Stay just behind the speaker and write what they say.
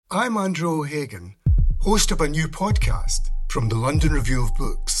I'm Andrew O'Hagan, host of a new podcast from the London Review of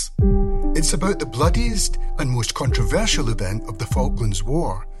Books. It's about the bloodiest and most controversial event of the Falklands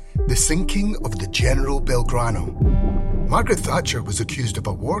War, the sinking of the General Belgrano. Margaret Thatcher was accused of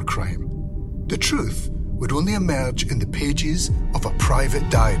a war crime. The truth would only emerge in the pages of a private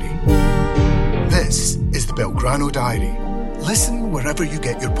diary. This is the Belgrano Diary. Listen wherever you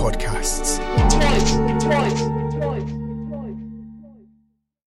get your podcasts. Twice.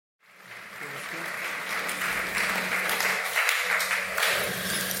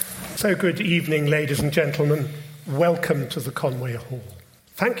 So good evening, ladies and gentlemen. Welcome to the Conway Hall.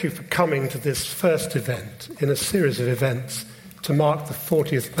 Thank you for coming to this first event in a series of events to mark the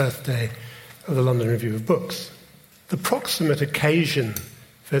 40th birthday of the London Review of Books. The proximate occasion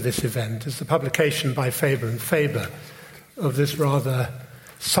for this event is the publication by Faber and Faber of this rather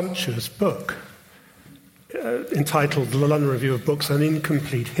sumptuous book entitled The London Review of Books, An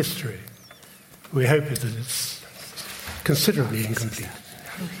Incomplete History. We hope that it's considerably incomplete.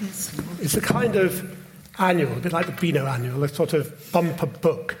 It's a kind of annual, a bit like the Beano Annual, a sort of bumper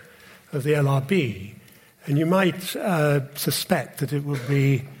book of the LRB. And you might suspect that it will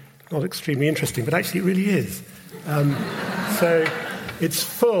be not extremely interesting, but actually it really is. So it's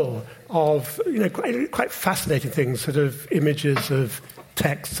full of quite fascinating things, sort of images of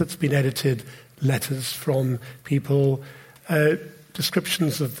text that's been edited, letters from people,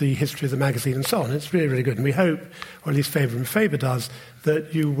 descriptions of the history of the magazine and so on. It's really, really good. And we hope, or at least Faber and Faber does,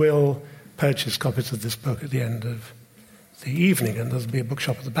 that you will purchase copies of this book at the end of the evening, and there'll be a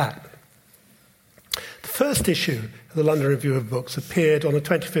bookshop at the back. The first issue of the London Review of Books appeared on the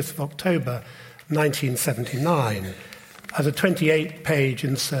 25th of October 1979 as a 28-page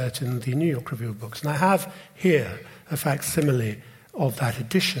insert in the New York Review of Books. And I have here a facsimile of that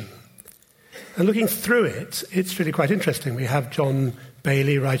edition. And looking through it, it's really quite interesting. We have John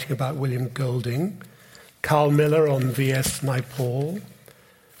Bailey writing about William Golding, Carl Miller on V.S. Naipaul,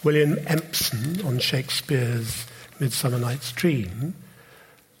 William Empson on Shakespeare's Midsummer Night's Dream,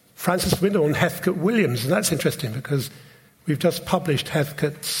 Francis Winter on Heathcote Williams. And that's interesting because we've just published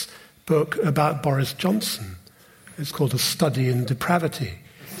Heathcote's book about Boris Johnson. It's called A Study in Depravity.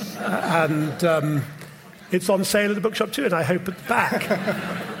 And it's on sale at the bookshop too, and I hope at the back.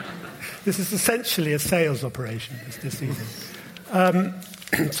 This is essentially a sales operation this evening.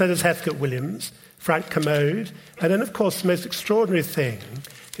 So there's Heathcote Williams, Frank Commode, and then, of course, the most extraordinary thing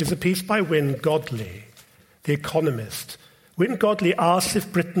is a piece by Wynne Godley, the economist. Wynne Godley asks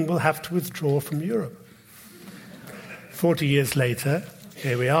if Britain will have to withdraw from Europe. 40 years later,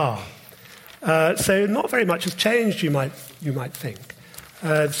 here we are. So not very much has changed, you might think.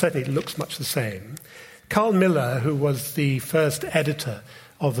 Certainly it looks much the same. Carl Miller, who was the first editor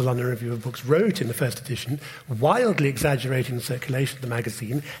of the London Review of Books, wrote in the first edition, wildly exaggerating the circulation of the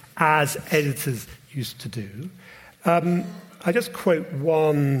magazine, as editors used to do. I just quote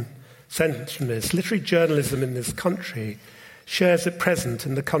one sentence from this. Literary journalism in this country shares at present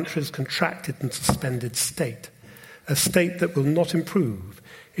in the country's contracted and suspended state, a state that will not improve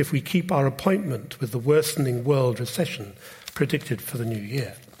if we keep our appointment with the worsening world recession predicted for the new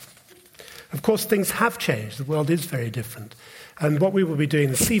year. Of course, things have changed. The world is very different. And what we will be doing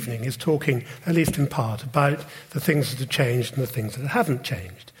this evening is talking, at least in part, about the things that have changed and the things that haven't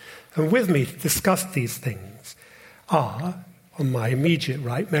changed. And with me to discuss these things are, on my immediate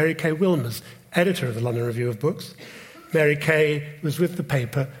right, Mary Kay Wilmers, editor of the London Review of Books. Mary Kay was with the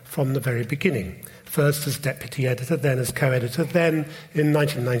paper from the very beginning, first as deputy editor, then as co-editor, then in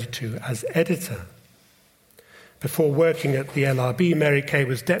 1992 as editor. Before working at the LRB, Mary Kay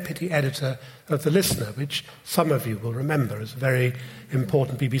was deputy editor of The Listener, which some of you will remember as a very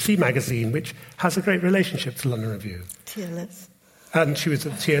important BBC magazine, which has a great relationship to London Review. TLS. And she was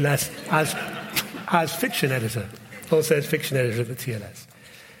at TLS as fiction editor, also as fiction editor at the TLS.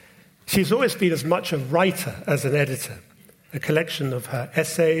 She's always been as much a writer as an editor. A collection of her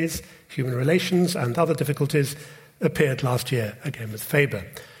essays, Human Relations, and Other Difficulties appeared last year, again with Faber.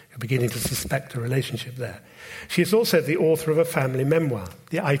 You're beginning to suspect a relationship there. She is also the author of a family memoir,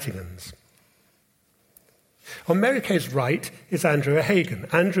 The Eitingans. On Mary Kay's right is Andrew O'Hagan.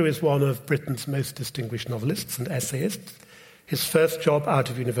 Andrew is one of Britain's most distinguished novelists and essayists. His first job out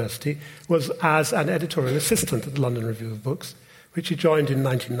of university was as an editorial assistant at the London Review of Books, which he joined in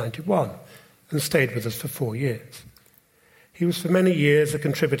 1991 and stayed with us for 4 years. He was for many years a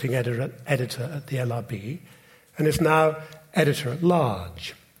contributing editor at the LRB and is now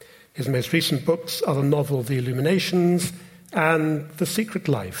editor-at-large. His most recent books are the novel The Illuminations and The Secret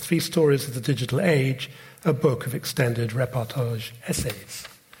Life, 3 Stories of the Digital Age, a book of extended reportage essays.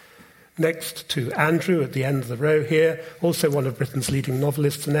 Next to Andrew at the end of the row here, also one of Britain's leading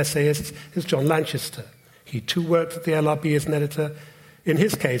novelists and essayists, is John Lanchester. He too worked at the LRB as an editor, in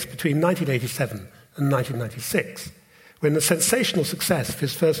his case between 1987 and 1996, when the sensational success of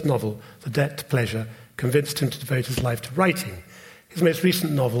his first novel, The Debt to Pleasure, convinced him to devote his life to writing. His most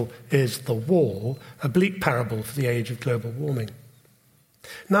recent novel is The Wall, a bleak parable for the age of global warming.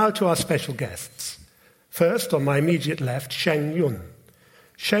 Now to our special guests. First, on my immediate left, Sheng.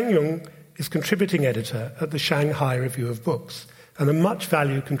 Sheng is contributing editor at the Shanghai Review of Books and a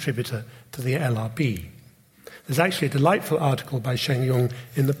much-valued contributor to the LRB. There's actually a delightful article by Sheng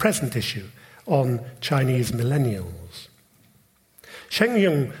in the present issue on Chinese millennials.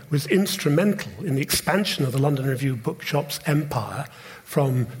 Sheng was instrumental in the expansion of the London Review Bookshop's empire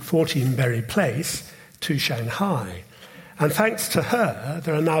from 14 Berry Place to Shanghai. And thanks to her,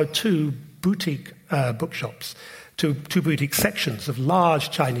 there are now two boutique bookshops, two boutique sections of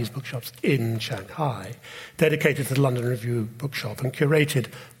large Chinese bookshops in Shanghai, dedicated to the London Review Bookshop and curated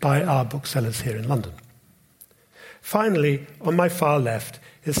by our booksellers here in London. Finally, on my far left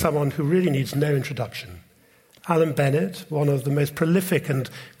is someone who really needs no introduction. Alan Bennett, one of the most prolific and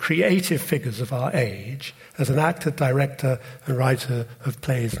creative figures of our age, as an actor, director, and writer of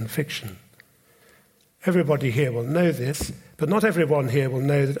plays and fiction. Everybody here will know this, but not everyone here will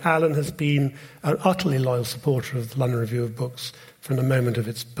know that Alan has been an utterly loyal supporter of the London Review of Books from the moment of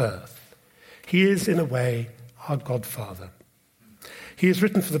its birth. He is, in a way, our godfather. He has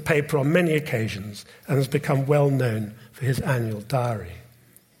written for the paper on many occasions and has become well known for his annual diary.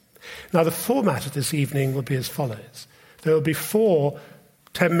 Now, the format of this evening will be as follows. There will be 4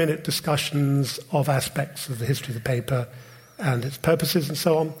 10-minute discussions of aspects of the history of the paper and its purposes and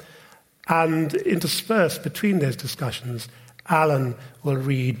so on. And interspersed between those discussions, Alan will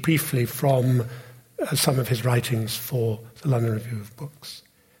read briefly from some of his writings for the London Review of Books.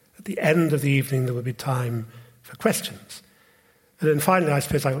 At the end of the evening, there will be time for questions. And then finally, I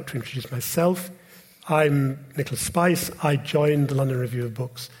suppose I ought to introduce myself. I'm Nicholas Spice. I joined the London Review of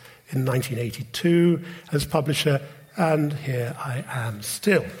Books in 1982 as publisher, and here I am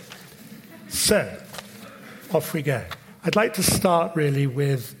still. So, off we go. I'd like to start really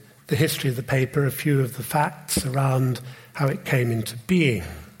with the history of the paper, a few of the facts around how it came into being.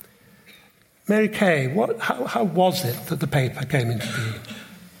 Mary Kay, how was it that the paper came into being?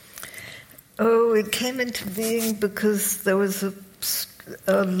 Oh, it came into being because there was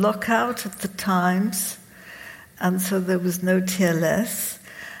a lockout at the Times, and so there was no TLS.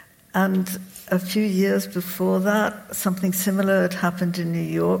 And a few years before that, something similar had happened in New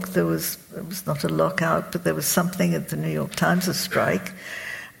York. It was not a lockout, but there was something at the New York Times, a strike,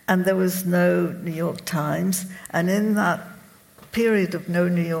 and there was no New York Times. And in that period of no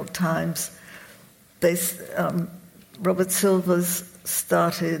New York Times, Robert Silvers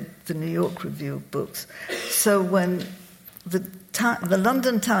started the New York Review of Books. So when the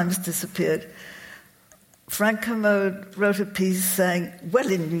London Times disappeared, Frank Kermode wrote a piece saying, well,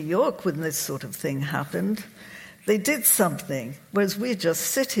 in New York, when this sort of thing happened, they did something, whereas we just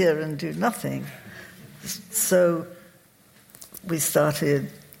sit here and do nothing. So we started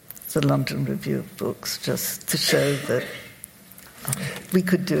the London Review of Books just to show that we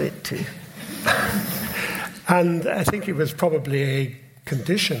could do it too. And I think it was probably a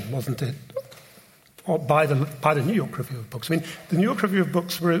condition, wasn't it, by the New York Review of Books. I mean, the New York Review of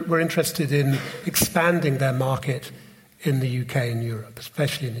Books were interested in expanding their market in the UK and Europe,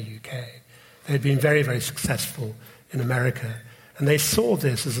 especially in the UK. They had been very, very successful in America, and they saw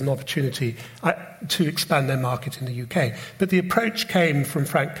this as an opportunity to expand their market in the UK. But the approach came from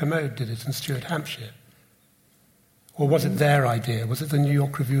Frank Kermode, did it, in Stuart, Hampshire? Or was it their idea? Was it the New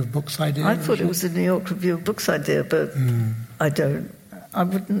York Review of Books idea? I thought it was the New York Review of Books idea, but I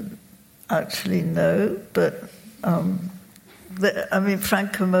wouldn't actually know. But,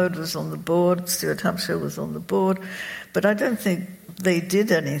 Frank Kermode was on the board, Stuart Hampshire was on the board, but I don't think they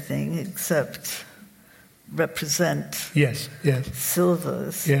did anything except represent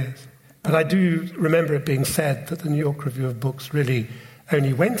Silvers. Yes. But I do remember it being said that the New York Review of Books really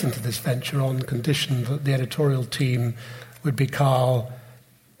only went into this venture on condition that the editorial team would be Carl,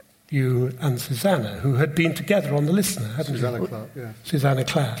 you, and Susanna, who had been together on The Listener, hadn't you? Susanna Clapp, yeah. Susanna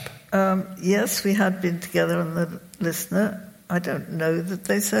Clapp. Yes, we had been together on The Listener. I don't know that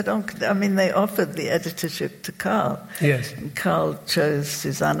they said on... they offered the editorship to Carl. Yes. And Carl chose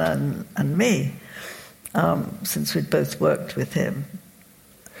Susanna and me, since we'd both worked with him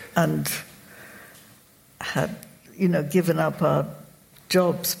and had, given up our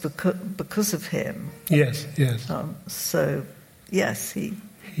jobs because of him. Yes. So, yes, he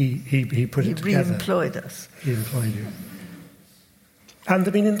put it together. Re-employed us. He employed you. And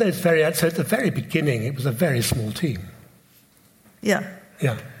I mean, in those so at the very beginning, it was a very small team. Yeah.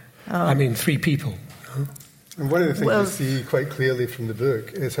 Yeah. 3 people. And one of the things you see quite clearly from the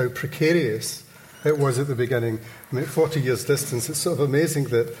book is how precarious it was at the beginning. I mean, at 40 years' distance, it's sort of amazing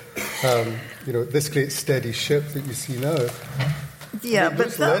that, this great steady ship that you see now. Yeah,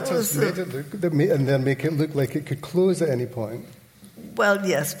 but that was... and then make it look like it could close at any point. Well,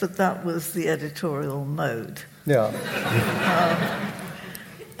 yes, but that was the editorial mode. Yeah.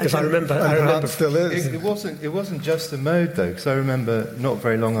 Because I remember still is. It wasn't just a mode, though, because I remember not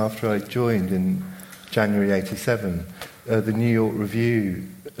very long after I joined in January 1987, the New York Review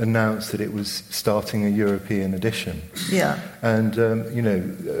announced that it was starting a European edition. Yeah. And,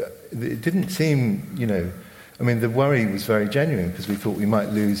 it didn't seem, the worry was very genuine because we thought we might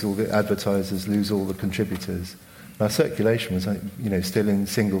lose all the advertisers, lose all the contributors. Our circulation was, still in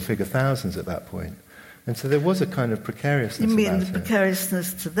single-figure thousands at that point. And so there was a kind of precariousness about it. You mean the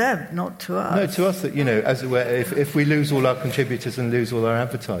precariousness to them, not to us? No, to us, that, as it were, if we lose all our contributors and lose all our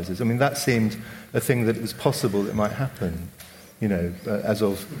advertisers, that seemed a thing that it was possible that might happen, as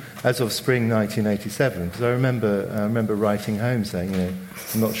of spring 1987. Because I remember writing home saying,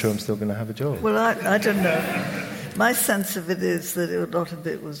 I'm not sure I'm still going to have a job. Well, I don't know. My sense of it is that a lot of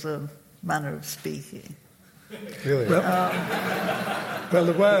it was a manner of speaking. Really?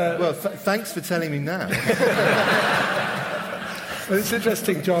 Thanks for telling me now. Well, it's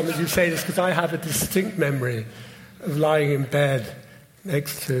interesting, John, that you say this, because I have a distinct memory of lying in bed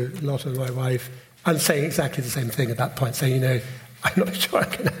next to Lotte, my wife, and saying exactly the same thing at that point, saying, I'm not sure I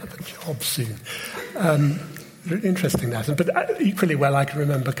can have a job soon. Really interesting that. But equally well, I can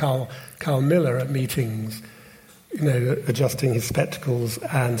remember Carl Miller at meetings, adjusting his spectacles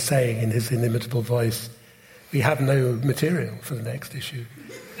and saying in his inimitable voice, we have no material for the next issue.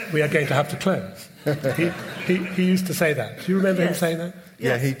 We are going to have to close. He used to say that. Do you remember him saying that?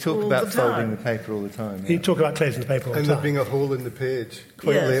 Yeah, he talked about folding the paper all the time. Yeah. He'd talk about closing the paper all the time. And there being a hole in the page.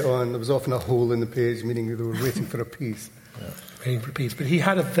 Quite late on, there was often a hole in the page, meaning they were waiting for a piece. Waiting for a piece. But he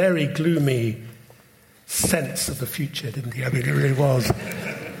had a very gloomy sense of the future, didn't he? I mean, it really was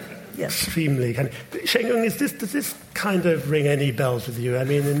extremely kind of... Sheng, does this kind of ring any bells with you? I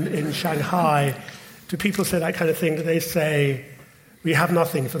mean, in Shanghai... Do people say that kind of thing? Do they say, we have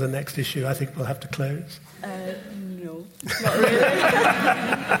nothing for the next issue, I think we'll have to close? No, not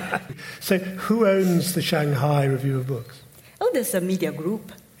really. So who owns the Shanghai Review of Books? Oh, there's a media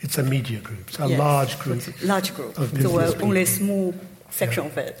group. It's a media group, so a large group. Large group. Of so business only a small section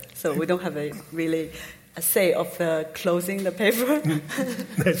of it. So we don't have a say of closing the paper. No,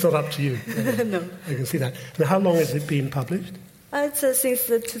 it's not up to you. No. I can see that. And how long has it been published? It's since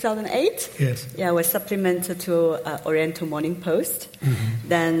 2008. Yes. Yeah, we supplemented to Oriental Morning Post. Mm-hmm.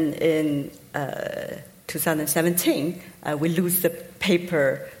 Then in 2017, we lose the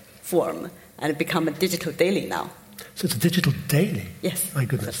paper form and become a digital daily now. So it's a digital daily? Yes. My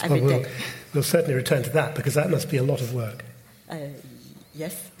goodness. So every day. We'll certainly return to that, because that must be a lot of work.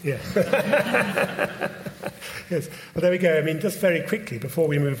 Yes. Yeah. Yes. Well, there we go. I mean, just very quickly, before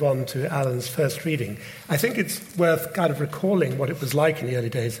we move on to Alan's first reading, I think it's worth kind of recalling what it was like in the early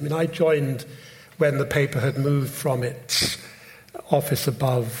days. I mean, I joined when the paper had moved from its office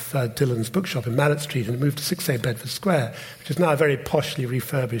above Dillon's bookshop in Mallet Street and moved to 6A Bedford Square, which is now a very poshly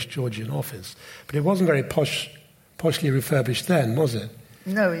refurbished Georgian office. But it wasn't very poshly refurbished then, was it?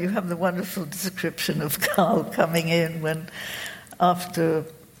 No, you have the wonderful description of Carl coming in when, after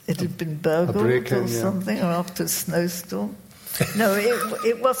it had been burgled or something, or after a snowstorm. No,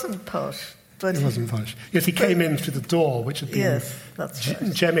 it wasn't posh. But it wasn't posh. Yes, he came in through the door, which had been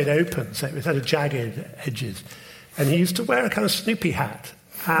gemmed open, so it had jagged edges. And he used to wear a kind of Snoopy hat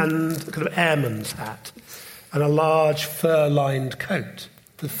and a kind of airman's hat and a large fur-lined coat,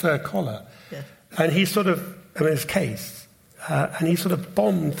 the fur collar. Yeah. And he sort of, his case, and he sort of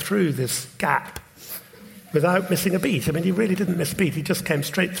bombed through this gap without missing a beat. I mean, he really didn't miss a beat. He just came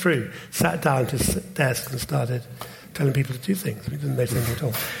straight through, sat down at his desk and started telling people to do things. He didn't miss anything at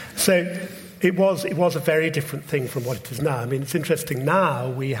all. So it was a very different thing from what it is now. I mean, it's interesting now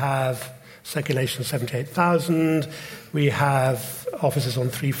we have circulation of 78,000, we have offices on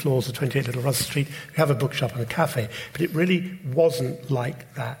 3 floors of 28 Little Russell Street, we have a bookshop and a cafe, but it really wasn't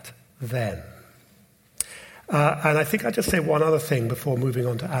like that then. And I think I'll just say one other thing before moving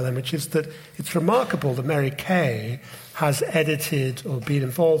on to Alan, which is that it's remarkable that Mary Kay has edited or been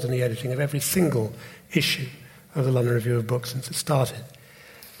involved in the editing of every single issue of the London Review of Books since it started.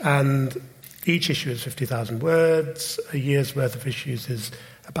 And each issue is 50,000 words. A year's worth of issues is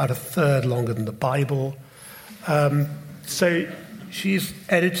about a third longer than the Bible. So she's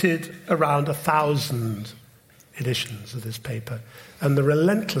edited around 1,000 editions of this paper. And the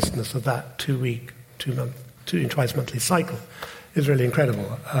relentlessness of that twice monthly cycle is really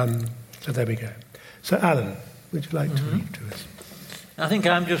incredible. So there we go. So Alan, would you like to read to us? I think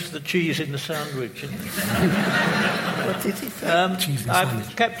I'm just the cheese in the sandwich. What did he say?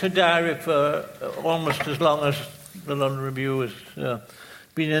 I've kept a diary for almost as long as the London Review has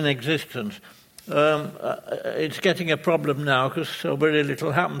been in existence. It's getting a problem now because so very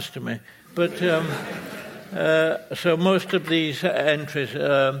little happens to me. But so most of these entries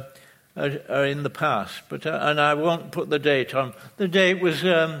are in the past. But and I won't put the date on. The date was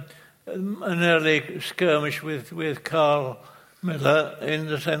an early skirmish with Carl Miller, in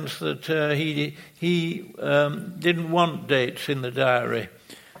the sense that he didn't want dates in the diary.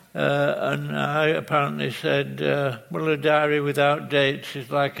 And I apparently said, well, a diary without dates is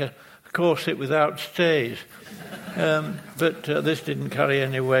like a corset without stays. But this didn't carry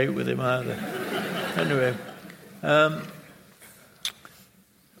any weight with him either. Anyway,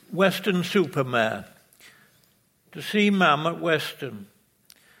 Weston Supermare. To see Mum at Weston.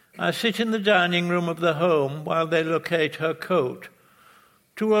 I sit in the dining room of the home while they locate her coat.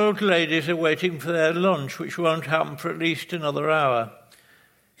 2 old ladies are waiting for their lunch, which won't happen for at least another hour.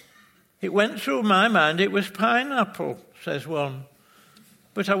 It went through my mind it was pineapple, says one,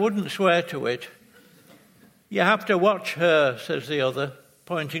 but I wouldn't swear to it. You have to watch her, says the other,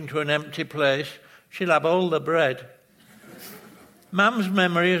 pointing to an empty place. She'll have all the bread. Mum's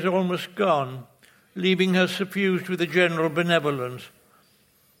memory is almost gone, leaving her suffused with a general benevolence.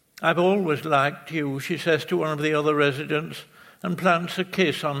 I've always liked you, she says to one of the other residents, and plants a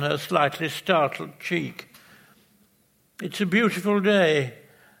kiss on her slightly startled cheek. It's a beautiful day,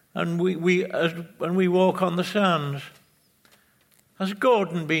 and we walk on the sands. Has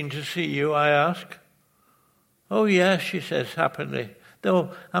Gordon been to see you, I ask. Oh, yes, she says happily,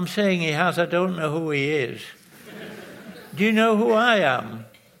 though I'm saying he has, I don't know who he is. Do you know who I am?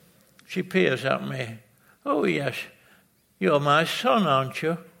 She peers at me. Oh, yes, you're my son, aren't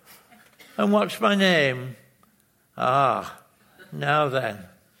you? And what's my name? Ah, now then.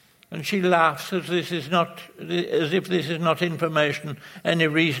 And she laughs as if this is not information any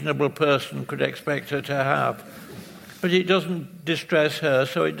reasonable person could expect her to have. But it doesn't distress her,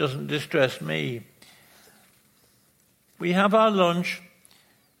 so it doesn't distress me. We have our lunch,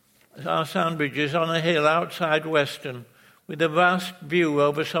 our sandwiches, on a hill outside Weston, with a vast view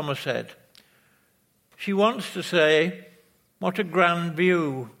over Somerset. She wants to say, what a grand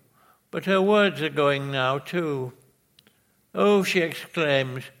view, but her words are going now too. Oh, she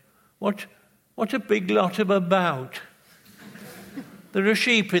exclaims, what a big lot of about. There are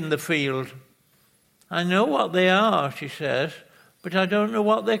sheep in the field. I know what they are, she says, but I don't know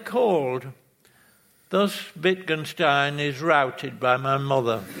what they're called. Thus Wittgenstein is routed by my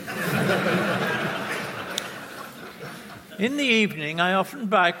mother. In the evening, I often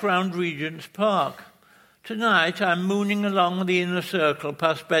bike round Regent's Park. Tonight, I'm mooning along the inner circle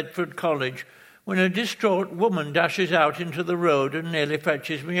past Bedford College when a distraught woman dashes out into the road and nearly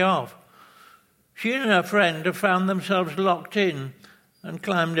fetches me off. She and her friend have found themselves locked in and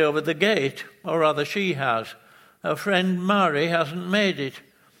climbed over the gate, or rather she has. Her friend Mary hasn't made it,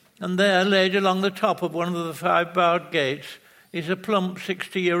 and there, laid along the top of one of the 5-barred gates, is a plump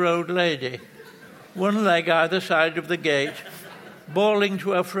 60-year-old lady, one leg either side of the gate, bawling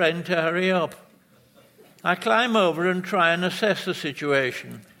to her friend to hurry up. I climb over and try and assess the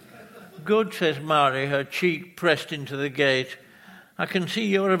situation. Good, says Mary, her cheek pressed into the gate. I can see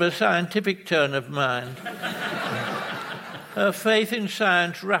you're of a scientific turn of mind. Her faith in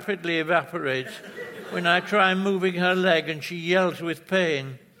science rapidly evaporates when I try moving her leg and she yells with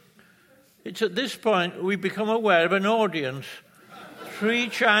pain. It's at this point we become aware of an audience. 3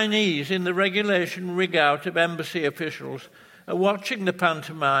 Chinese in the regulation rig-out of embassy officials are watching the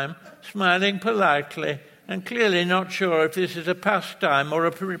pantomime, smiling politely and clearly not sure if this is a pastime or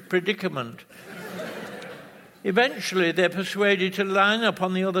a predicament. Eventually, they're persuaded to line up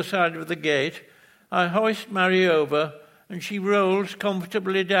on the other side of the gate. I hoist Mary over, and she rolls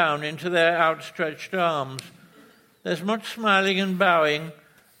comfortably down into their outstretched arms. There's much smiling and bowing.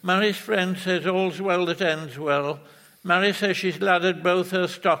 Mary's friend says all's well that ends well. Mary says she's laddered both her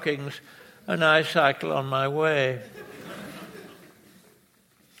stockings, and I cycle on my way.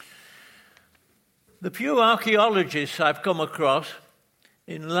 The few archaeologists I've come across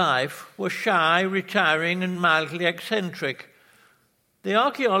in life were shy, retiring, and mildly eccentric. The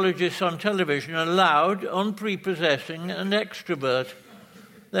archaeologists on television are loud, unprepossessing, and extrovert.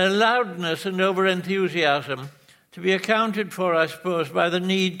 Their loudness and over-enthusiasm to be accounted for, I suppose, by the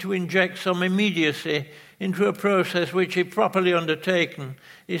need to inject some immediacy into a process which, if properly undertaken,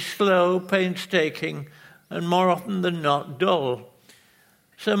 is slow, painstaking, and more often than not dull.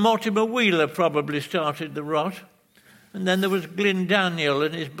 Sir Mortimer Wheeler probably started the rot, and then there was Glyn Daniel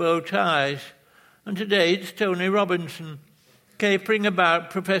and his bow ties, and today it's Tony Robinson, capering about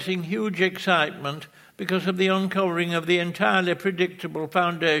professing huge excitement because of the uncovering of the entirely predictable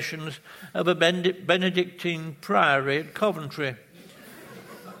foundations of a Benedictine priory at Coventry.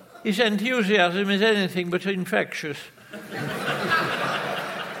 His enthusiasm is anything but infectious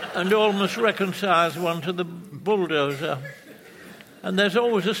and almost reconciles one to the bulldozer. And there's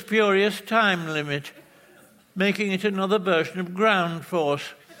always a spurious time limit, making it another version of ground force,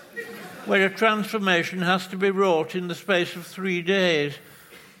 where a transformation has to be wrought in the space of 3 days.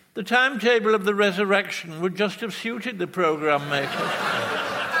 The timetable of the resurrection would just have suited the programme maker.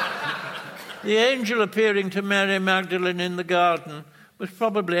 The angel appearing to Mary Magdalene in the garden was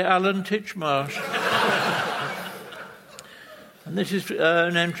probably Alan Titchmarsh. And this is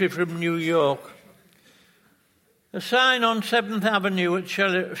an entry from New York. A sign on 7th Avenue at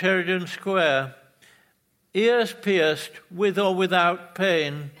Sheridan Square. Ears pierced, with or without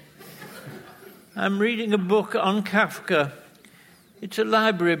pain. I'm reading a book on Kafka. It's a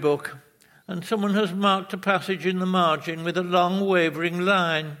library book, and someone has marked a passage in the margin with a long, wavering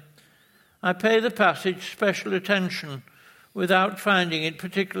line. I pay the passage special attention without finding it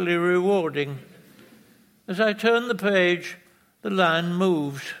particularly rewarding. As I turn the page, the line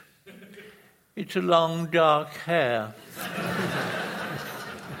moves. It's a long, dark hair.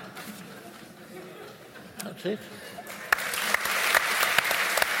 That's it.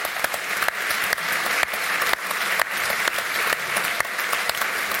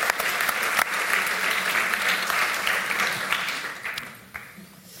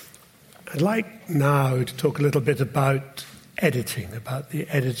 I'd like now to talk a little bit about editing, about the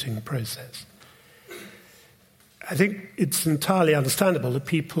editing process. I think it's entirely understandable that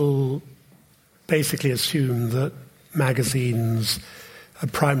people basically assume that magazines are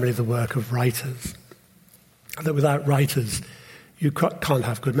primarily the work of writers, that without writers you can't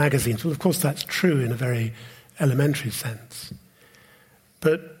have good magazines. Well, of course, that's true in a very elementary sense.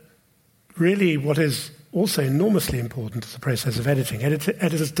 But really what is also enormously important is the process of editing.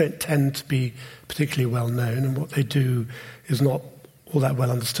 Editors don't tend to be particularly well known, and what they do is not all that well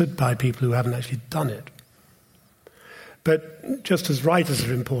understood by people who haven't actually done it. But just as writers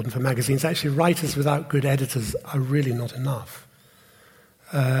are important for magazines, actually writers without good editors are really not enough.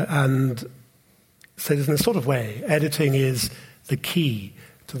 And so in a sort of way, editing is the key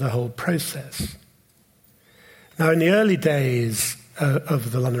to the whole process. Now, in the early days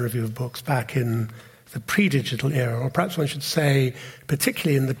of the London Review of Books, back in the pre-digital era, or perhaps one should say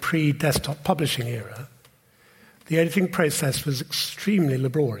particularly in the pre-desktop publishing era, the editing process was extremely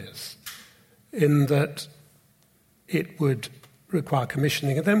laborious in that it would require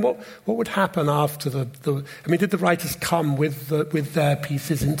commissioning. And then what would happen after did the writers come with their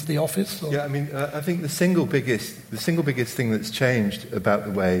pieces into the office? Or? Yeah, I think the single biggest thing that's changed about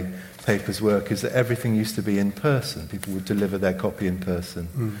the way papers work is that everything used to be in person. People would deliver their copy in person.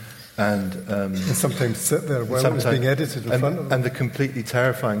 Mm. And sometimes sit there while it was being edited in front of them. And the completely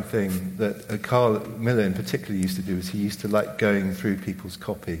terrifying thing that Carl Miller in particular used to do is he used to like going through people's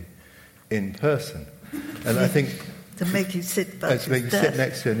copy in person. And I think to make you sit back. To make you sit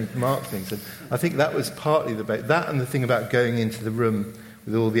next to him and mark things. And I think that was partly that and the thing about going into the room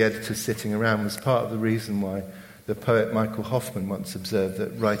with all the editors sitting around was part of the reason why the poet Michael Hoffman once observed that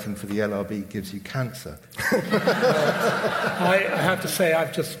writing for the LRB gives you cancer. I have to say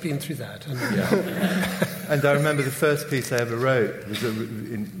I've just been through that. And I remember the first piece I ever wrote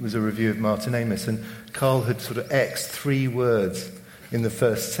was a review of Martin Amis, and Carl had sort of X'd 3 words in the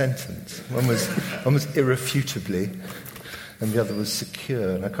first sentence. One was irrefutably, and the other was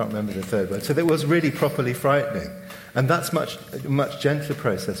secure, and I can't remember the third word. So it was really properly frightening. And that's a much gentler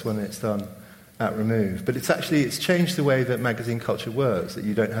process when it's done at Remove. But it's changed the way that magazine culture works, that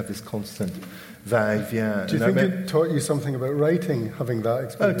you don't have this constant va-et-vient. Do you think it taught you something about writing, having that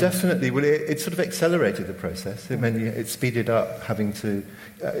experience? Oh, definitely. Well, it sort of accelerated the process. It meant it speeded up having to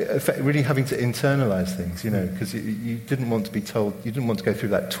internalise things, because you didn't want to be told, you didn't want to go through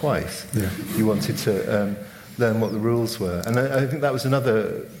that twice. Yeah. You wanted to learn what the rules were. And I think that was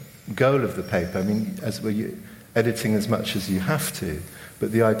another goal of the paper. As were you editing as much as you have to,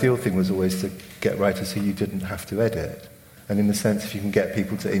 but the ideal thing was always to get writers who you didn't have to edit. And in the sense, if you can get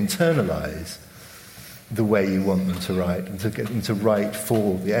people to internalise the way you want them to write and to get them to write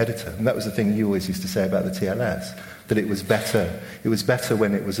for the editor. And that was the thing you always used to say about the TLS, that it was better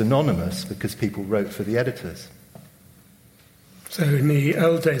when it was anonymous because people wrote for the editors. So in the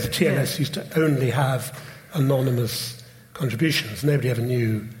old days, the TLS used to only have anonymous contributions. Nobody ever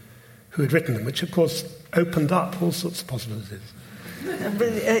knew who had written them, which of course opened up all sorts of possibilities.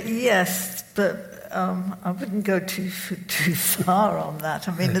 Yes, but I wouldn't go too far on that.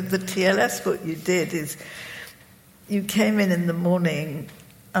 I mean, the TLS, what you did is you came in the morning,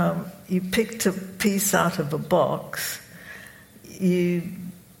 you picked a piece out of a box, you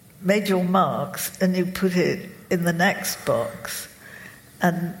made your marks, and you put it in the next box.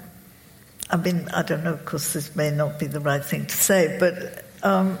 And, I mean, I don't know, of course, this may not be the right thing to say, but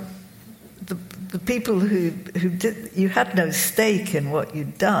the people who did, you had no stake in what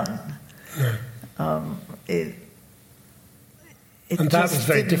you'd done. No. It and that just was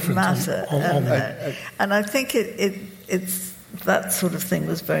very didn't different matter. and I think it's that sort of thing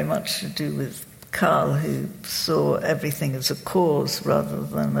was very much to do with Carl, who saw everything as a cause rather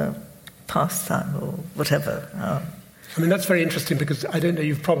than a pastime or whatever. I mean, that's very interesting because I don't know,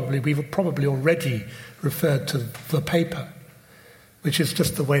 we've probably already referred to the paper, which is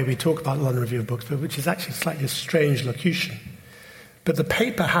just the way we talk about the London Review of Books, but which is actually slightly a strange locution. But the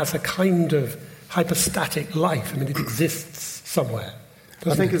paper has a kind of hypostatic life. I mean, it exists somewhere.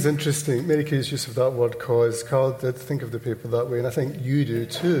 I think it's interesting, Mary Kay's use of that word cause. Carl did think of the paper that way, and I think you do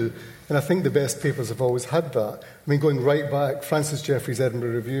too. And I think the best papers have always had that. I mean, going right back, Francis Jeffrey's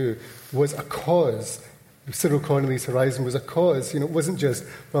Edinburgh Review was a cause. Cyril Connolly's Horizon was a cause. You know, it wasn't just,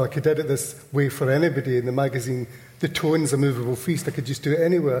 well, I could edit this way for anybody in the magazine. The Tone's a movable feast. I could just do it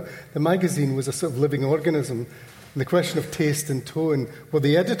anywhere. The magazine was a sort of living organism. And the question of taste and tone, well,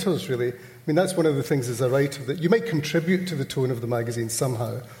 the editors really, I mean, that's one of the things as a writer, that you might contribute to the tone of the magazine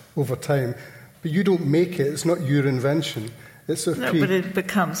somehow over time, but you don't make it. It's not your invention. It's sort of but it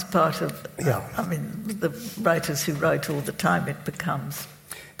becomes part of, I mean, the writers who write all the time, it becomes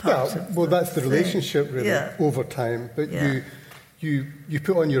part of well, that's the relationship, really, over time. But you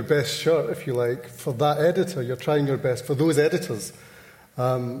put on your best shirt, if you like, for that editor. You're trying your best for those editors.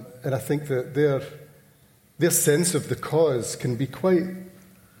 And I think that their sense of the cause can be quite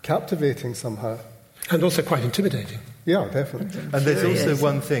captivating somehow. And also quite intimidating. Yeah, definitely. And there's also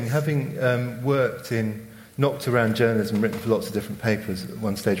one thing, having knocked around journalism, written for lots of different papers at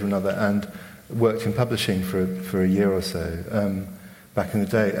one stage or another, and worked in publishing for a year or so back in the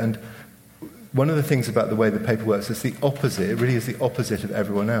day. And one of the things about the way the paper works is the opposite. It really is the opposite of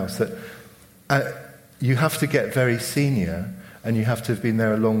everyone else. That you have to get very senior, and you have to have been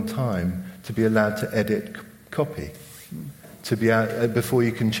there a long time to be allowed to edit copy, to be before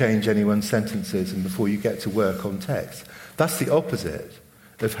you can change anyone's sentences and before you get to work on text. That's the opposite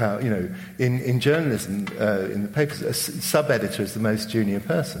of how, you know, in journalism, in the papers, a sub-editor is the most junior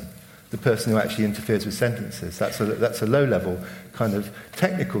person, the person who actually interferes with sentences. That's a low-level kind of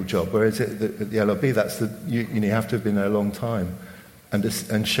technical job, whereas at the LRB, you have to have been there a long time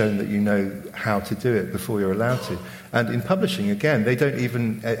and shown that you know how to do it before you're allowed to. And in publishing, again, they don't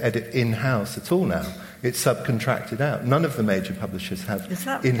even edit in-house at all now. It's subcontracted out. None of the major publishers have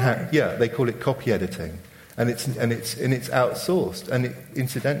in-house. Right? Yeah, they call it copy editing. And it's outsourced, and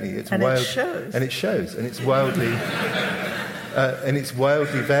incidentally, it's wild, and it shows, and it's wildly,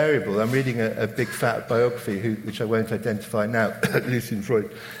 variable. I'm reading a big fat biography, which I won't identify now, Lucian Freud,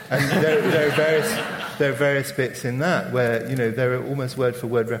 and there are various bits in that where there are almost word for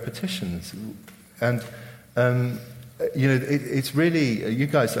word repetitions, and it's really, you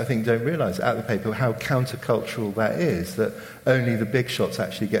guys I think don't realise at the paper how countercultural that is, that only the big shots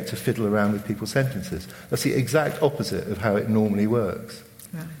actually get to fiddle around with people's sentences. That's the exact opposite of how it normally works.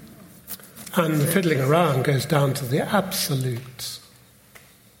 Right. And the fiddling around goes down to the absolute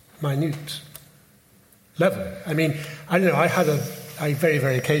minute level. I mean, I don't know, I very,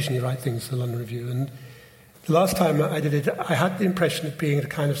 very occasionally write things for the London Review, and the last time I did it, I had the impression of being at a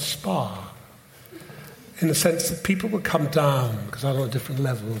kind of spa, in the sense that people would come down, because I was on a different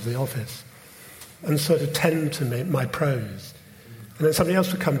level of the office, and sort of tend to my prose. And then somebody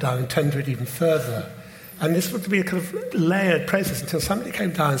else would come down and tend to it even further. And this would be a kind of layered process until somebody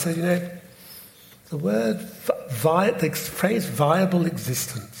came down and said, the phrase viable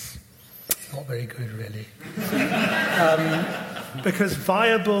existence, not very good, really. Because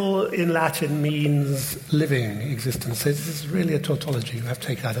viable in Latin means living existence. So this is really a tautology. You have to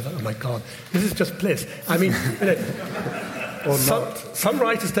take that out of it. Oh my God, this is just bliss. I mean, some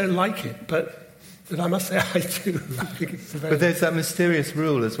writers don't like it, but I must say I do. I think it's but there's that mysterious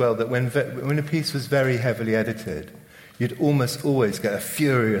rule as well that when a piece was very heavily edited, you'd almost always get a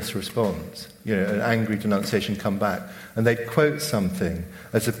furious response, an angry denunciation come back, and they'd quote something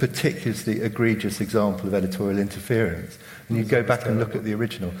as a particularly egregious example of editorial interference. And you'd go back and look at the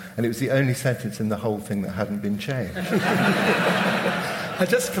original, and it was the only sentence in the whole thing that hadn't been changed.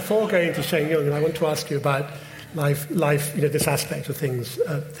 Just before going to Sheng, I want to ask you about life, this aspect of things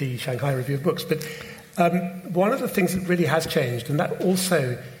at the Shanghai Review of Books. But One of the things that really has changed, and that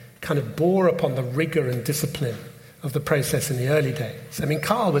also kind of bore upon the rigour and discipline of the process in the early days. I mean,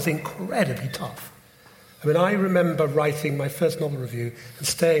 Carl was incredibly tough. I mean, I remember writing my first novel review and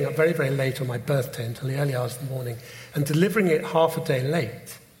staying up very, very late on my birthday until the early hours of the morning and delivering it half a day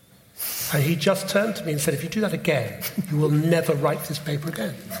late. And he just turned to me and said, if you do that again, you will never write this paper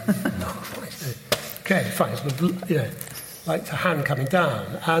again. Okay, fine. Like a hand coming down.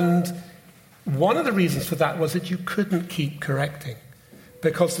 And one of the reasons for that was that you couldn't keep correcting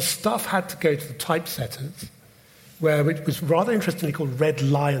because the stuff had to go to the typesetters, where it was rather interestingly called red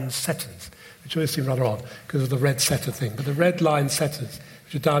lion setters, which always seemed rather odd because of the red setter thing. But the red lion setters,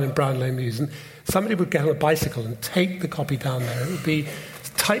 which are down in Brownlow Mews, and somebody would get on a bicycle and take the copy down there. It would be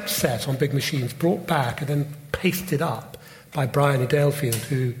typeset on big machines, brought back and then pasted up by Bryony Dalefield,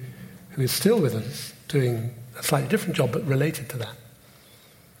 who is still with us, doing a slightly different job but related to that.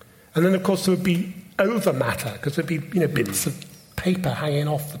 And then, of course, there would be over matter, because there would be bits of paper hanging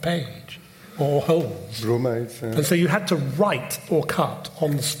off the page, or holes. Bromides, yeah. And so you had to write or cut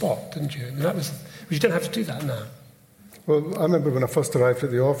on the spot, didn't you? And you don't have to do that now. Well, I remember when I first arrived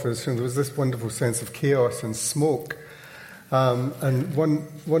at the office, and there was this wonderful sense of chaos and smoke. And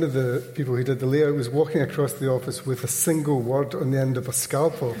one of the people who did the layout was walking across the office with a single word on the end of a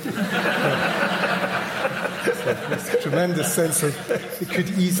scalpel. This tremendous sense of it could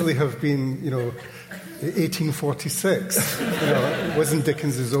easily have been, 1846. It wasn't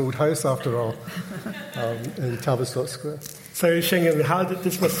Dickens's old house after all, in Tavistock Square. So, Sheng,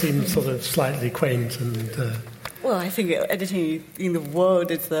 this must seem sort of slightly quaint and. Well, I think editing in the world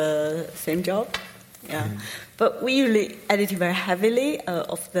is the same job. Yeah, but we usually edit very heavily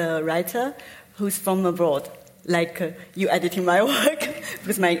of the writer who's from abroad. Like you editing my work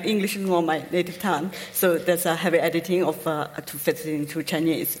because my English is not my native tongue, so there's a heavy editing of to fit it into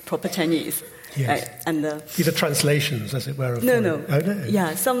Chinese, proper Chinese. Yes. And these are translations, as it were. Of no. Oh, no.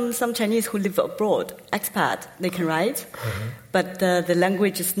 Yeah, some Chinese who live abroad, expat, they can write, but the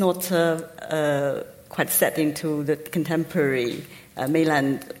language is not quite set into the contemporary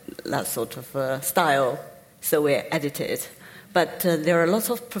mainland that sort of style, so we edit it. But there are lots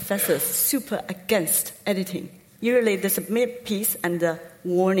of professors super against editing. Usually they submit piece and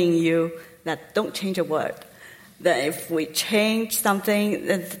warning you that don't change a word. That if we change something,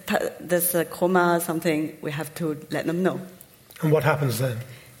 there's a comma, something, we have to let them know. And what happens then?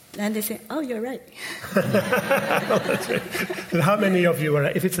 Then they say, oh, you're right. And how many of you are,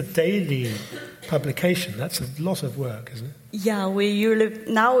 if it's a daily publication, that's a lot of work, isn't it? Yeah,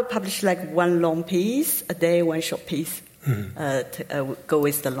 now we publish like one long piece a day, one short piece. To go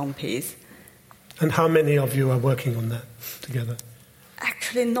with the long piece. And how many of you are working on that together?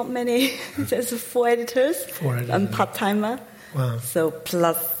 Actually, not many. There's 4 editors. 4 editors. And part-timer. Wow. So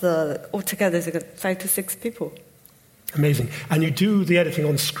plus, altogether, there's 5 to 6 people. Amazing. And you do the editing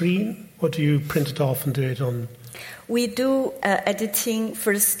on screen, or do you print it off and do it on... We do editing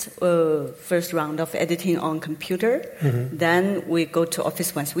first round of editing on computer. Then we go to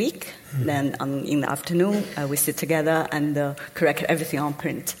office once a week. Then in the afternoon, we sit together and correct everything on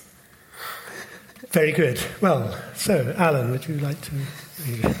print. Very good. Well, so, Alan, would you like to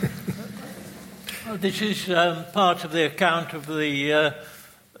read it? Well, this is part of the account of the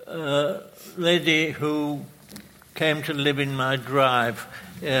lady who came to live in my drive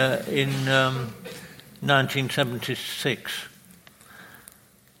in 1976.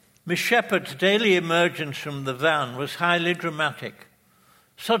 Miss Shepherd's daily emergence from the van was highly dramatic.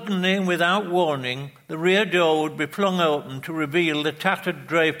 Suddenly and without warning, the rear door would be flung open to reveal the tattered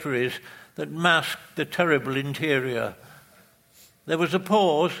draperies that masked the terrible interior. There was a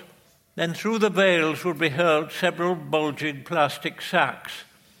pause, then through the veils would be hurled several bulging plastic sacks.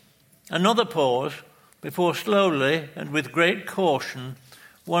 Another pause, before slowly and with great caution,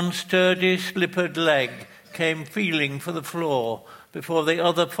 one sturdy, slippered leg came feeling for the floor before the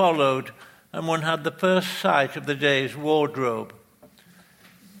other followed, and one had the first sight of the day's wardrobe.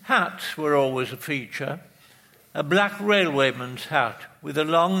 Hats were always a feature. A black railwayman's hat with a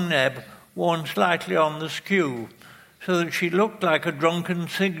long neb worn slightly on the skew, so that she looked like a drunken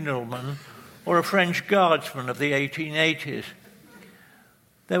signalman or a French guardsman of the 1880s.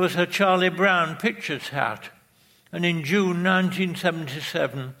 There was her Charlie Brown Pictures hat, and in June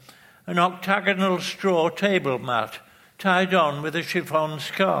 1977, an octagonal straw table mat tied on with a chiffon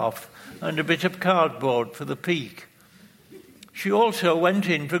scarf and a bit of cardboard for the peak. She also went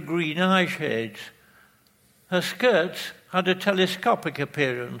in for green eye shades. Her skirts had a telescopic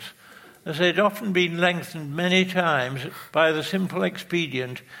appearance, as they'd often been lengthened many times by the simple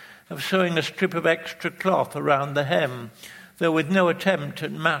expedient of sewing a strip of extra cloth around the hem, though with no attempt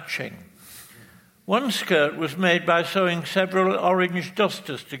at matching. One skirt was made by sewing several orange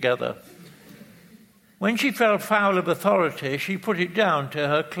dusters together. When she fell foul of authority, she put it down to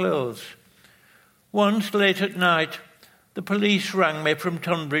her clothes. Once, late at night, the police rang me from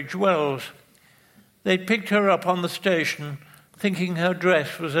Tunbridge Wells. They'd picked her up on the station, thinking her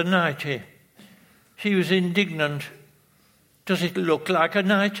dress was a nightie. She was indignant. "Does it look like a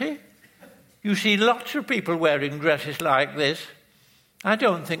nightie? You see lots of people wearing dresses like this. I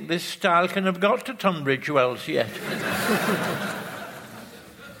don't think this style can have got to Tunbridge Wells yet."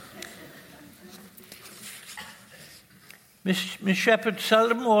 Miss Shepherd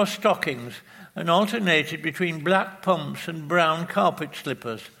seldom wore stockings and alternated between black pumps and brown carpet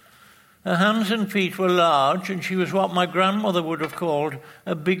slippers. Her hands and feet were large, and she was what my grandmother would have called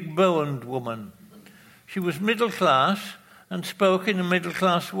a big-boned woman. She was middle class and spoke in a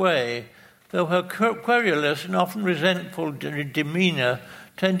middle-class way, though her querulous and often resentful demeanour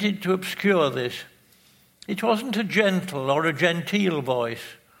tended to obscure this. It wasn't a gentle or a genteel voice.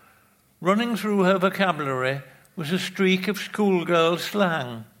 Running through her vocabulary was a streak of schoolgirl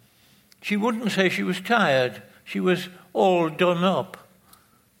slang. She wouldn't say she was tired. She was all done up.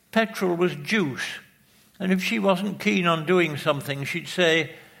 Petrol was juice, and if she wasn't keen on doing something, she'd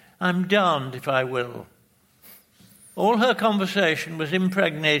say, "I'm darned if I will." All her conversation was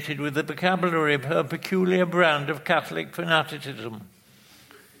impregnated with the vocabulary of her peculiar brand of Catholic fanaticism.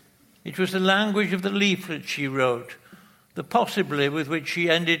 It was the language of the leaflets she wrote, the possibly with which she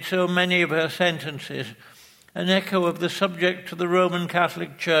ended so many of her sentences, an echo of the subject to the Roman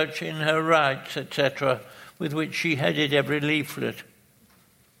Catholic Church in her rites, etc., with which she headed every leaflet.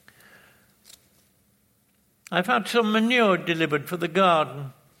 I've had some manure delivered for the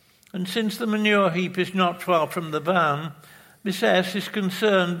garden, and since the manure heap is not far from the van, Miss S. is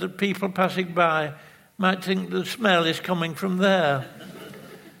concerned that people passing by might think the smell is coming from there.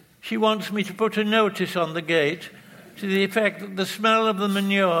 She wants me to put a notice on the gate to the effect that the smell of the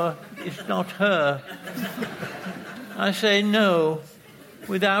manure is not her. I say no,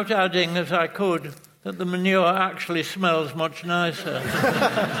 without adding, as I could, that the manure actually smells much nicer.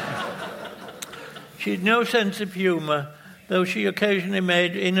 She had no sense of humour, though she occasionally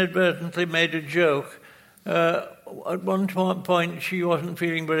inadvertently made a joke. At one point, she wasn't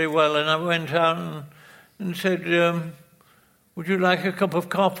feeling very well, and I went out and said, "Would you like a cup of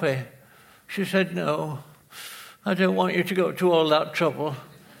coffee?" She said, "No, I don't want you to go to all that trouble.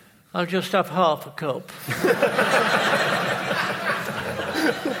 I'll just have half a cup."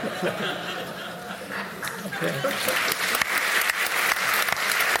 Okay.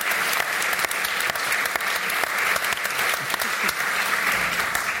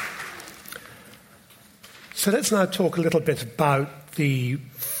 So let's now talk a little bit about the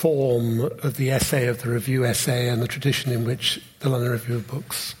form of the essay, of the review essay, and the tradition in which the London Review of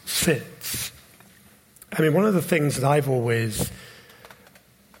Books sits. I mean, one of the things that I've always,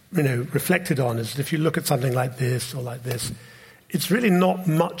 reflected on is that if you look at something like this or like this, it's really not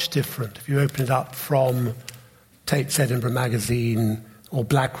much different if you open it up from Tate's Edinburgh Magazine or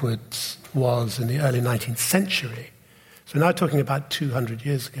Blackwood's was in the early 19th century. So we're now talking about 200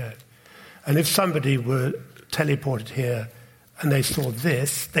 years ago. And if somebody were teleported here and they saw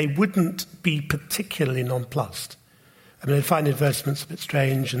this, they wouldn't be particularly nonplussed. I mean, they'd find advertisements a bit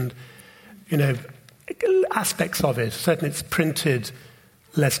strange and, aspects of it. Certainly it's printed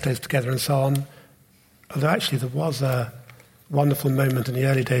less close together and so on. Although actually there was a wonderful moment in the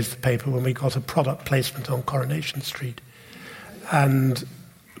early days of the paper when we got a product placement on Coronation Street. And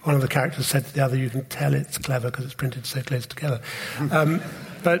one of the characters said to the other, "You can tell it's clever because it's printed so close together."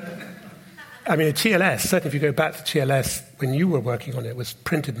 But I mean, a TLS, certainly if you go back to TLS, when you were working on it, was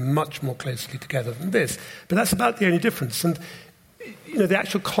printed much more closely together than this. But that's about the only difference. And, the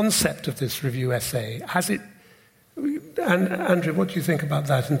actual concept of this review essay, has it... And Andrew, what do you think about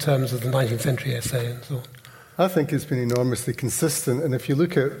that in terms of the 19th century essay and so on? I think it's been enormously consistent. And if you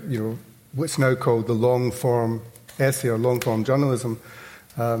look at, what's now called the long-form essay or long-form journalism,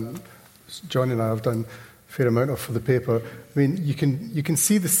 John and I have done a fair amount of for the paper. I mean, you can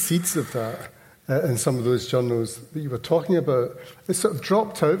see the seeds of that in some of those journals that you were talking about. It sort of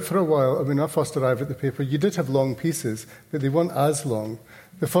dropped out for a while. I mean, when I first arrived at the paper, you did have long pieces, but they weren't as long.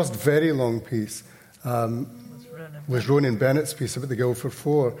 The first very long piece was Ronan Bennett's piece about the Guildford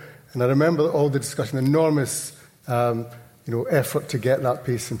Four. And I remember all the discussion, enormous effort to get that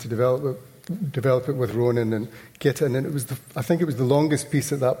piece and to develop it with Ronan and get it. And it was I think it was the longest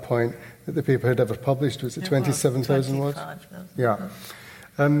piece at that point that the paper had ever published. Was it 27,000 words? Yeah.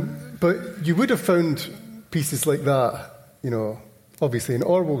 But you would have found pieces like that, obviously in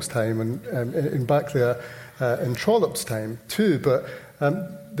Orwell's time and in back there in Trollope's time too. But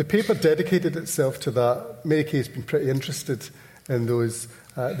The paper dedicated itself to that. Mary Kay's been pretty interested in those,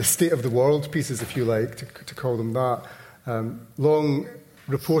 the state of the world pieces, if you like, to call them that. Long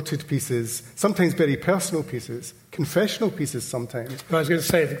reported pieces, sometimes very personal pieces, confessional pieces sometimes. I was going to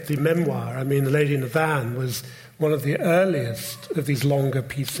say that the memoir, I mean, The Lady in the Van, was one of the earliest of these longer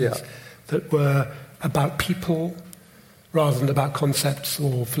pieces that were about people rather than about concepts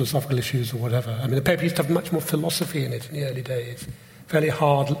or philosophical issues or whatever. I mean, the paper used to have much more philosophy in it in the early days. Fairly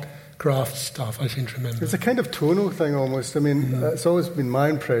hard graft stuff, I seem to remember. It's a kind of tonal thing almost. I mean, it's always been my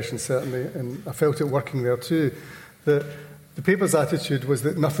impression, certainly, and I felt it working there too, that the paper's attitude was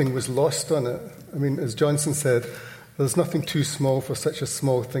that nothing was lost on it. I mean, as Johnson said, there's nothing too small for such a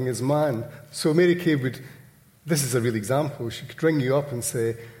small thing as man. So Mary Kay would, this is a real example, she could ring you up and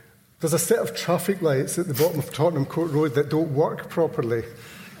say, there's a set of traffic lights at the bottom of Tottenham Court Road that don't work properly.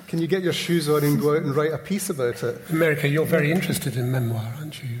 Can you get your shoes on and go out and write a piece about it? Mary Kay, you're very interested in memoir,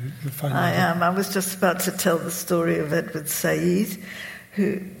 aren't you? I am. I was just about to tell the story of Edward Said,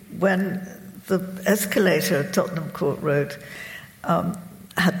 who, when the escalator at Tottenham Court Road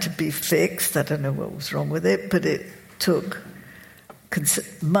had to be fixed, I don't know what was wrong with it, but it took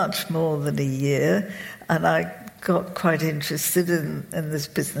much more than a year, and I got quite interested in this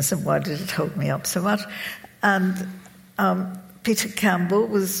business and why did it hold me up so much. And Peter Campbell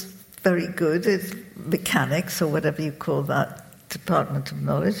was very good at mechanics, or whatever you call that department of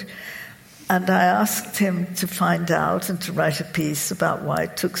knowledge, and I asked him to find out and to write a piece about why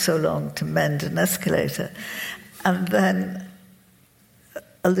it took so long to mend an escalator. And then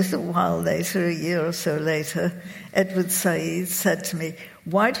a little while later, a year or so later, Edward Said said to me,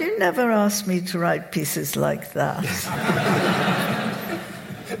 "Why do you never ask me to write pieces like that?"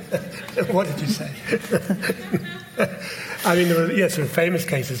 What did you say? I mean, there were famous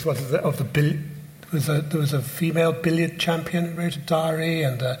cases. There was a female billiard champion who wrote a diary,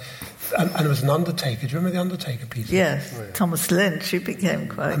 and there was an undertaker. Do you remember the undertaker piece? Yes, Thomas Lynch. He became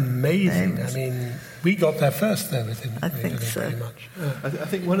quite amazing. famous. I mean, we got there first, though, with him. I think so. Pretty much. I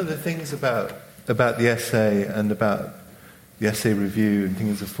think one of the things about the essay and about the essay review and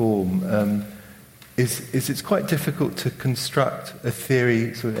things as a form is it's quite difficult to construct a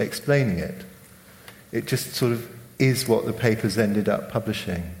theory sort of explaining it. It just sort of is what the papers ended up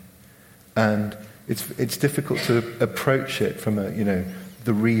publishing, and it's difficult to approach it from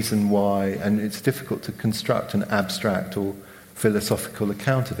the reason why, and it's difficult to construct an abstract or philosophical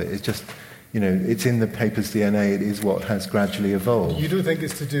account of it. It's just, it's in the paper's DNA. It is what has gradually evolved. You don't think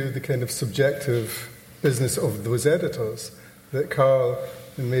it's to do with the kind of subjective business of those editors, that Carl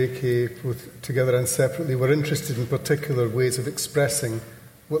and Mary Kay, both together and separately, were interested in particular ways of expressing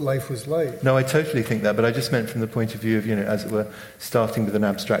what life was like? No, I totally think that, but I just meant from the point of view of, as it were, starting with an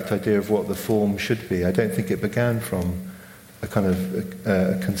abstract idea of what the form should be. I don't think it began from a kind of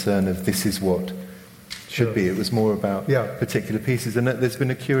a concern of this is what should be. It was more about particular pieces. And there's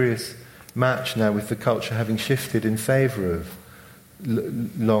been a curious match now with the culture having shifted in favour of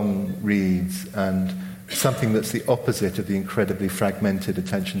long reads and something that's the opposite of the incredibly fragmented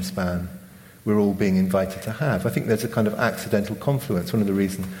attention span we're all being invited to have. I think there's a kind of accidental confluence. One of the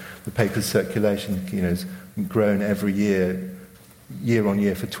reasons the paper's circulation, has grown every year on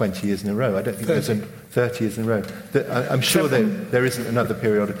year for 20 years in a row. I don't think 30 years in a row. I'm sure there isn't another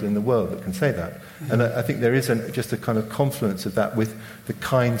periodical in the world that can say that. And I think there is just a kind of confluence of that with the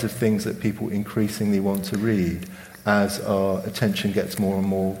kinds of things that people increasingly want to read as our attention gets more and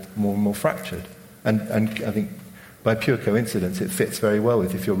more fractured. And I think by pure coincidence, it fits very well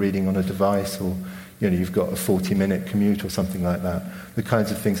with if you're reading on a device or, you've got a 40-minute commute or something like that. The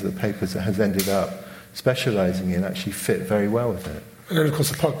kinds of things that the paper has ended up specialising in actually fit very well with it. And then, of course,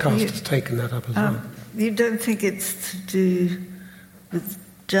 the podcast has taken that up as well. You don't think it's to do with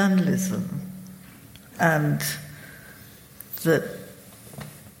journalism and that...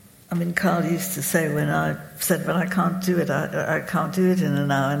 I mean, Carl used to say when I said, "Well, I can't do it. I can't do it in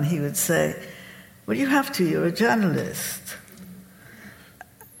an hour," and he would say, "Well, you have to. You're a journalist."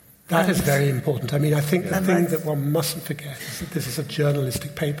 That is very important. I mean, I think the thing that one mustn't forget is that this is a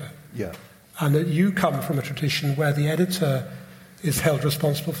journalistic paper. Yeah. And that you come from a tradition where the editor is held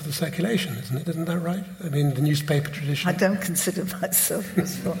responsible for the circulation, isn't it? Isn't that right? I mean, the newspaper tradition... I don't consider myself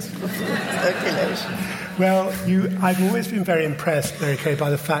responsible for the circulation. Well, I've always been very impressed, Mary Kay,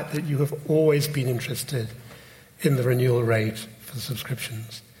 by the fact that you have always been interested in the renewal rate for the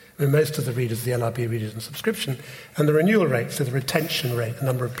subscriptions. I mean, most of the readers, the LRB readers, on subscription, and the renewal rate, so the retention rate, the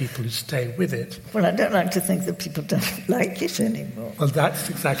number of people who stay with it. Well, I don't like to think that people don't like it anymore. Well, that's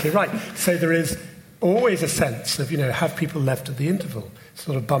exactly right. So there is always a sense of, have people left at the interval,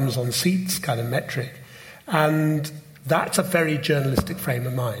 sort of bums on seats kind of metric. And That's a very journalistic frame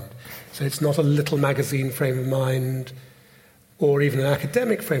of mind. So it's not a little magazine frame of mind or even an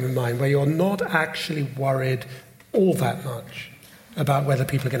academic frame of mind where you're not actually worried all that much about whether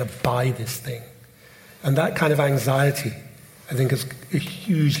people are going to buy this thing. And that kind of anxiety, I think, is a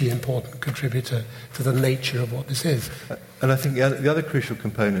hugely important contributor to the nature of what this is. And I think the other crucial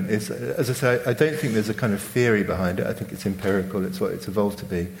component is, as I say, I don't think there's a kind of theory behind it. I think it's empirical. It's what it's evolved to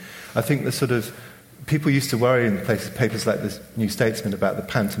be. I think the sort of people used to worry in papers like the New Statesman about the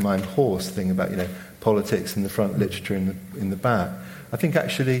pantomime horse thing, about politics in the front, literature in the back. I think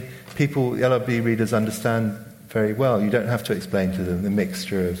actually people, the LRB readers, understand very well. You don't have to explain to them the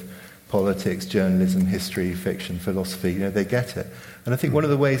mixture of politics, journalism, history, fiction, philosophy. They get it. And I think one of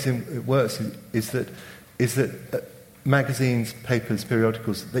the ways it works is that magazines, papers,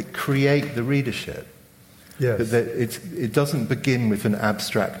 periodicals, they create the readership. Yes. That it doesn't begin with an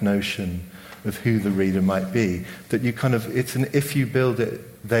abstract notion of who the reader might be. That you it's an if you build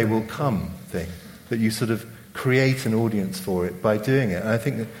it, they will come thing. That you sort of create an audience for it by doing it. And I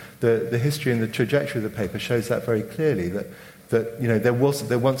think that the history and the trajectory of the paper shows that very clearly. That there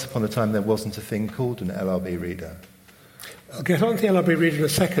once upon a time there wasn't a thing called an LRB reader. I'll get on to the LRB reader in a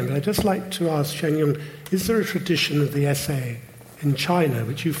second, but I'd just like to ask Sheng, is there a tradition of the essay in China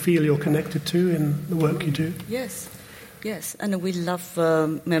which you feel you're connected to in the work you do? Yes, and we love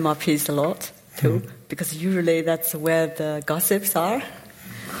memoir piece a lot too, because usually that's where the gossips are.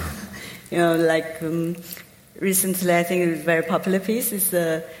 Recently I think a very popular piece is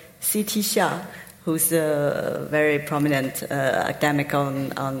C.T. Xia, who's a very prominent academic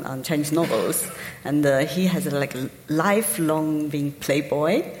on Chinese novels. And he has a lifelong being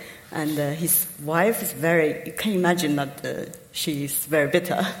playboy. And his wife is you can imagine that she's very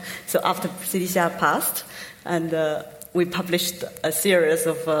bitter. So after C.T. Xia passed, and we published a series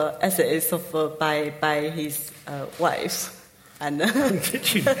of essays by his wife. And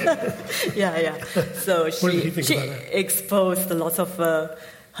Did you? Yeah. So she exposed a lot of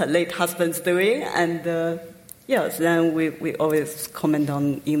her late husband's doing, and so then we always comment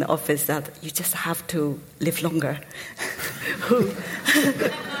on in the office that you just have to live longer.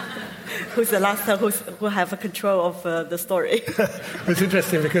 Who's the last one who have a control of the story? It's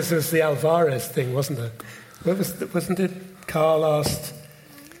interesting because there was the Alvarez thing, wasn't there? Wasn't it Carl asked?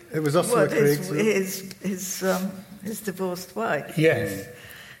 It was Ursula Craig's. His divorced wife. Yes.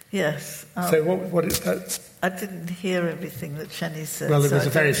 Yes. So what is that? I didn't hear everything that Sheni said. Well, it was a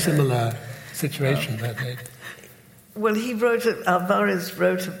very similar situation that day. Well, Alvarez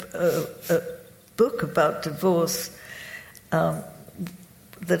wrote a book about divorce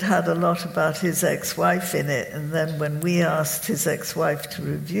that had a lot about his ex-wife in it, and then when we asked his ex-wife to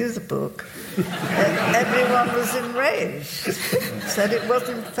review the book, everyone was enraged, said it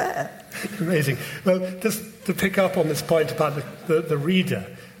wasn't fair. Amazing. Well, just to pick up on this point about the reader,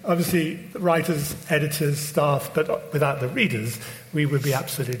 obviously writers, editors, staff, but without the readers, we would be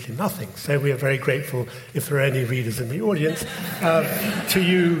absolutely nothing. So we are very grateful, if there are any readers in the audience, to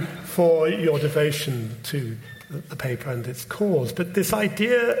you for your devotion to the paper and its cause. But this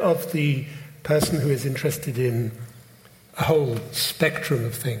idea of the person who is interested in a whole spectrum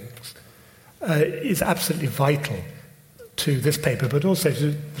of things is absolutely vital to this paper, but also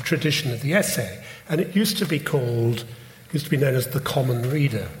to the tradition of the essay. And it used to be known as the common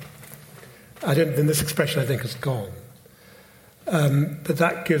reader. Then this expression, I think, has gone. But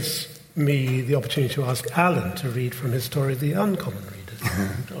that gives me the opportunity to ask Alan to read from his story, The Uncommon Readers.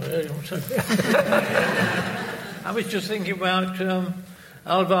 I was just thinking about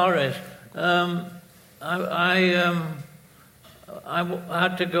Alvarez. I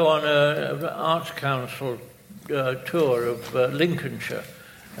had to go on an Arts Council tour of Lincolnshire,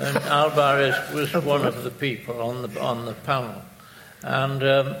 and Alvarez was one of the people on the panel. And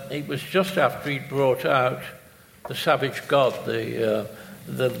it was just after he'd brought out The Savage God, the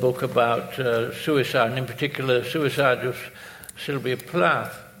book about suicide, and in particular suicide of Sylvia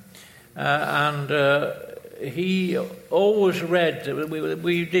Plath. He always read,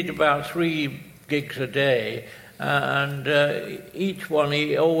 we did about 3 gigs a day, and each one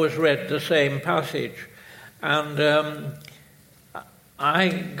he always read the same passage. And I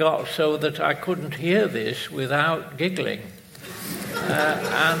got so that I couldn't hear this without giggling.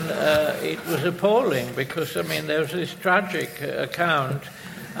 It was appalling because, there was this tragic account,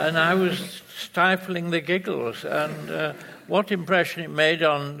 and I was stifling the giggles, and what impression it made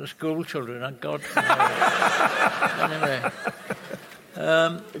on the school children, God knows. Anyway,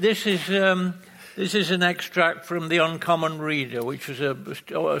 this is an extract from The Uncommon Reader, which was a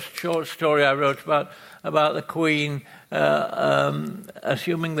short story I wrote about the Queen,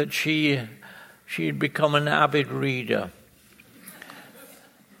 assuming that she she had become an avid reader.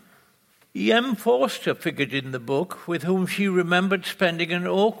 E.M. Forster figured in the book, with whom she remembered spending an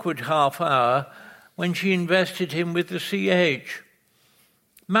awkward half-hour when she invested him with the CH.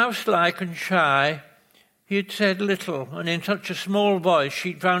 Mouse-like and shy, he had said little, and in such a small voice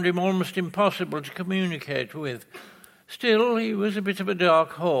she'd found him almost impossible to communicate with. Still, he was a bit of a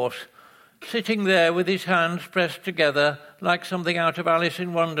dark horse, sitting there with his hands pressed together like something out of Alice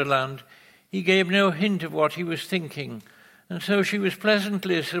in Wonderland. He gave no hint of what he was thinking, and so she was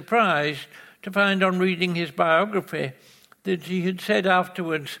pleasantly surprised to find on reading his biography that he had said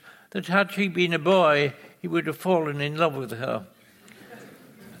afterwards that had she been a boy, he would have fallen in love with her.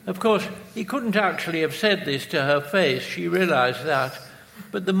 Of course, he couldn't actually have said this to her face, she realised that,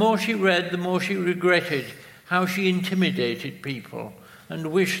 but the more she read, the more she regretted how she intimidated people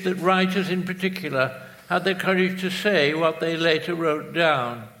and wished that writers in particular had the courage to say what they later wrote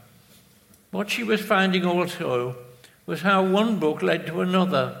down. What she was finding also was how one book led to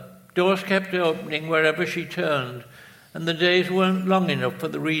another. Doors kept opening wherever she turned, and the days weren't long enough for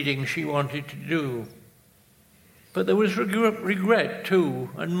the reading she wanted to do. But there was regret too,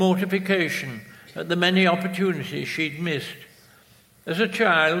 and mortification at the many opportunities she'd missed. As a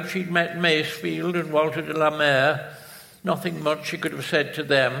child, she'd met Masefield and Walter de la Mare. Nothing much she could have said to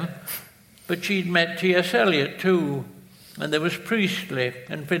them, but she'd met T.S. Eliot too, and there was Priestley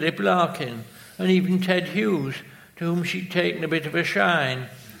and Philip Larkin, and even Ted Hughes, to whom she'd taken a bit of a shine,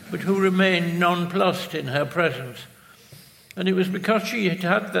 but who remained nonplussed in her presence. And it was because she had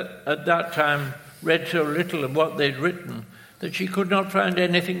at that time read so little of what they'd written that she could not find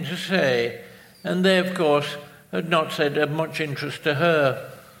anything to say, and they, of course, had not said of much interest to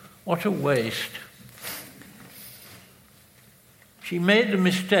her. What a waste. She made the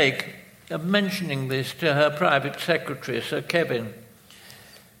mistake of mentioning this to her private secretary, Sir Kevin.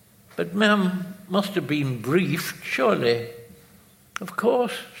 But ma'am must have been briefed, surely. Of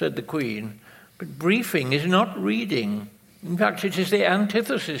course, said the Queen, but briefing is not reading. In fact, it is the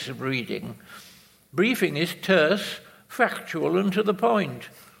antithesis of reading. Briefing is terse, factual, and to the point.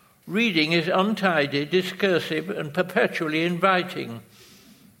 Reading is untidy, discursive, and perpetually inviting.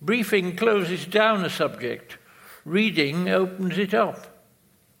 Briefing closes down a subject. Reading opens it up.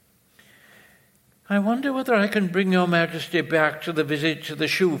 I wonder whether I can bring Your Majesty back to the visit to the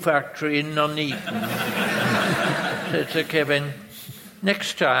shoe factory in Nuneaton, said Sir Kevin.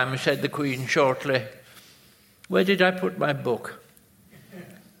 Next time, said the Queen shortly. Where did I put my book?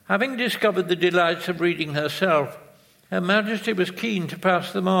 Having discovered the delights of reading herself, Her Majesty was keen to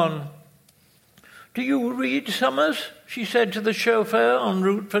pass them on. Do you read, Summers? She said to the chauffeur en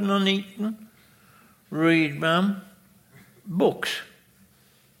route for Nuneaton. Read, ma'am. Books.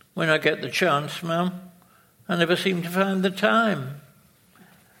 When I get the chance, ma'am. I never seem to find the time.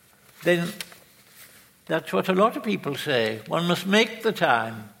 Then that's what a lot of people say. One must make the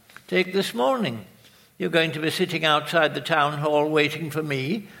time. Take this morning. You're going to be sitting outside the town hall waiting for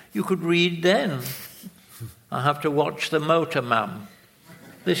me. You could read then. I have to watch the motor, ma'am.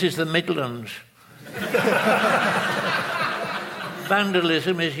 This is the Midlands.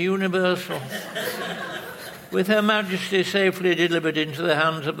 Vandalism is universal. With Her Majesty safely delivered into the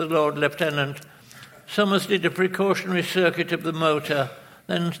hands of the Lord Lieutenant, Summers did a precautionary circuit of the motor,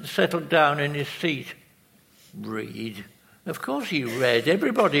 then settled down in his seat. Read. Of course he read.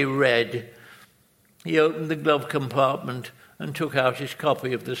 Everybody read. He opened the glove compartment and took out his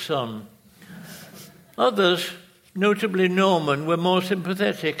copy of The Sun. Others, notably Norman, were more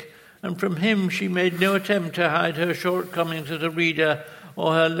sympathetic, and from him she made no attempt to hide her shortcomings as a reader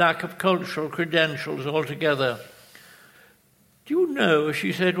or her lack of cultural credentials altogether. Do you know,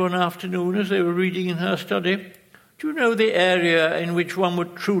 she said one afternoon as they were reading in her study, do you know the area in which one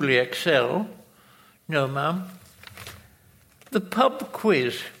would truly excel? No, ma'am. The pub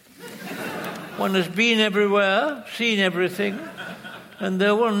quiz. One has been everywhere, seen everything, and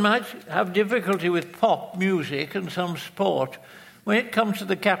though one might have difficulty with pop music and some sport, when it comes to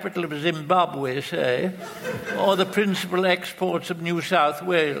the capital of Zimbabwe, say, or the principal exports of New South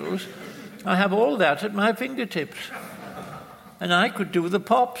Wales, I have all that at my fingertips. And I could do the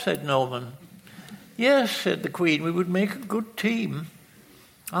pop, said Norman. Yes, said the Queen, we would make a good team.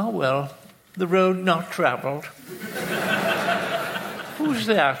 Ah, well, the road not travelled. Who's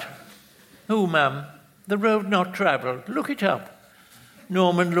that? Who, ma'am? The road not travelled. Look it up.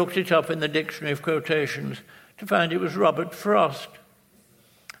 Norman looked it up in the Dictionary of Quotations to find it was Robert Frost.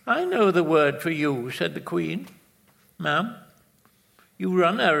 I know the word for you, said the Queen. Ma'am, you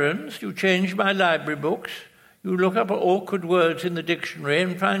run errands, you change my library books, you look up awkward words in the dictionary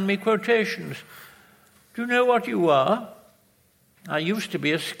and find me quotations. Do you know what you are? I used to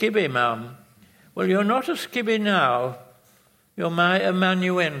be a skivvy, ma'am. Well, you're not a skibby now. You're my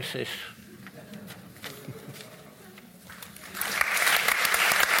amanuensis.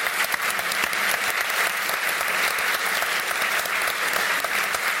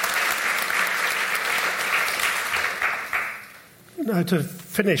 Now, to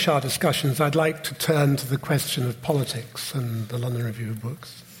finish our discussions, I'd like to turn to the question of politics and the London Review of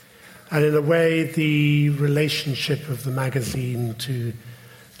Books. And in a way, the relationship of the magazine to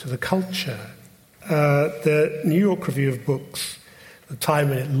the culture. The New York Review of Books, the time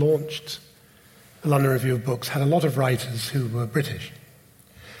when it launched the London Review of Books, had a lot of writers who were British.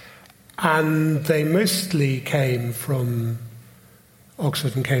 And they mostly came from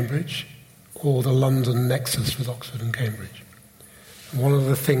Oxford and Cambridge, or the London nexus with Oxford and Cambridge. And one of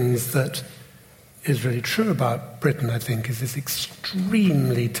the things that is really true about Britain, I think, is this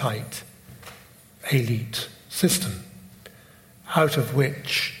extremely tight elite system, out of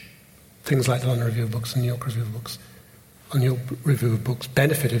which things like the London Review of Books and New York Review of Books, and New York Review of Books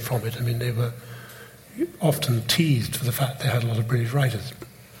benefited from it. I mean, they were often teased for the fact they had a lot of British writers.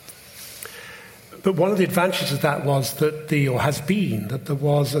 But one of the advantages of that was that there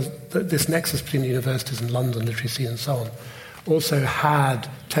was this nexus between the universities in London, literacy and so on, also had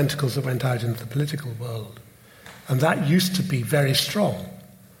tentacles that went out into the political world. And that used to be very strong.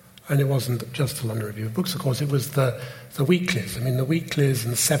 And it wasn't just the London Review of Books, of course, it was the weeklies. I mean, the weeklies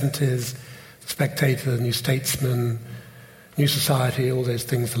in the 70s, the Spectator, the New Statesman, New Society, all those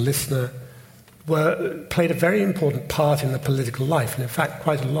things, the Listener, played a very important part in the political life. And in fact,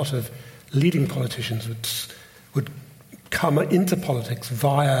 quite a lot of leading politicians would come into politics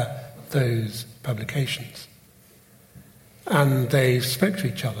via those publications. And they spoke to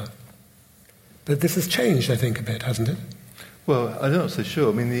each other. But this has changed, I think, a bit, hasn't it? Well, I'm not so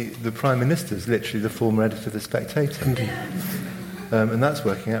sure. I mean, the Prime Minister is literally the former editor of The Spectator. Indeed. And that's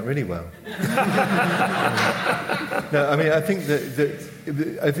working out really well. No, I mean, I think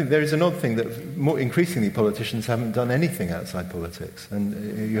I think there is an odd thing that more increasingly politicians haven't done anything outside politics.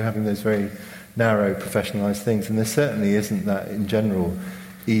 And you're having those very narrow, professionalised things. And there certainly isn't that, in general,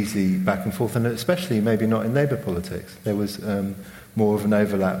 easy back and forth. And especially maybe not in Labour politics. There was more of an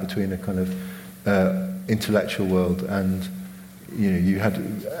overlap between a kind of intellectual world and... you had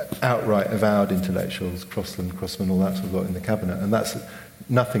outright avowed intellectuals, Crossman, all that sort of lot in the cabinet, and that's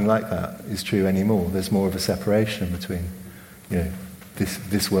nothing like that is true anymore. There's more of a separation between,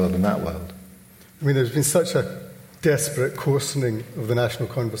 this world and that world. I mean, there's been such a desperate coarsening of the national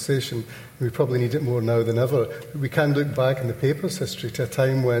conversation, and we probably need it more now than ever. We can look back in the paper's history to a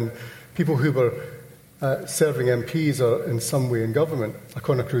time when people who were serving MPs or in some way in government, like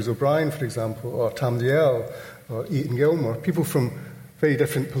Conor Cruise O'Brien, for example, or Tam Dalyell, or Eaton Gilmore, people from very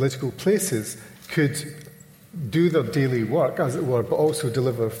different political places could do their daily work, as it were, but also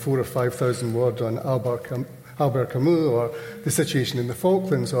deliver 4,000 or 5,000 words on Albert Camus or the situation in the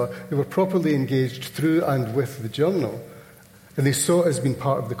Falklands, or they were properly engaged through and with the journal. And they saw it as being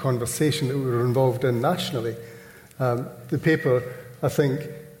part of the conversation that we were involved in nationally. The paper, I think,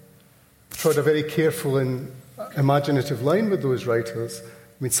 trod a very careful and imaginative line with those writers.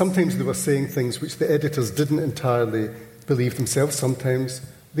 I mean, sometimes they were saying things which the editors didn't entirely believe themselves. Sometimes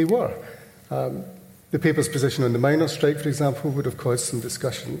they were. The paper's position on the miners' strike, for example, would have caused some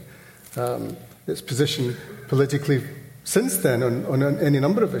discussion. Its position politically since then on any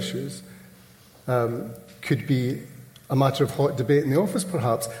number of issues could be a matter of hot debate in the office,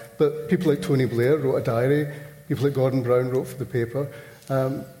 perhaps. But people like Tony Blair wrote a diary. People like Gordon Brown wrote for the paper.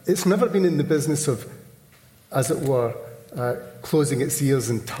 It's never been in the business of, as it were, closing its ears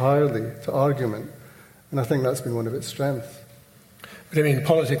entirely to argument. And I think that's been one of its strengths. But I mean,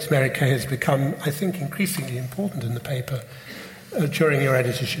 politics, Mary Kay, has become, I think, increasingly important in the paper during your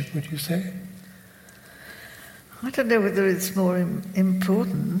editorship, would you say? I don't know whether it's more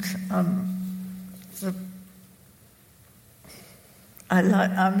important.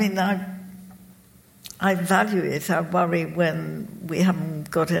 I value it. I worry when we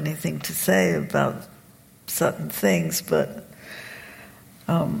haven't got anything to say about certain things, but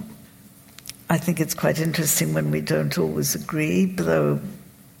I think it's quite interesting when we don't always agree, though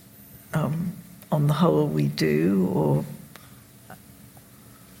on the whole we do, or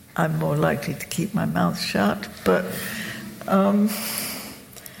I'm more likely to keep my mouth shut. But do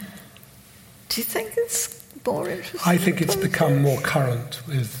you think it's more interesting? I think it's become more current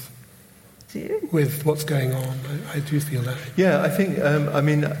with what's going on. I do feel that. Yeah, I think,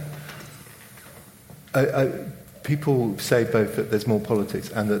 people say both that there's more politics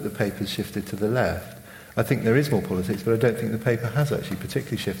and that the paper's shifted to the left. I think there is more politics, but I don't think the paper has actually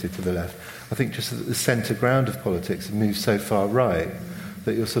particularly shifted to the left. I think just that the centre ground of politics moves so far right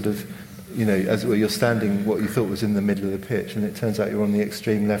that you're sort of as well, you're standing what you thought was in the middle of the pitch, and it turns out you're on the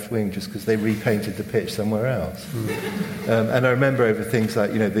extreme left wing just because they repainted the pitch somewhere else. And I remember over things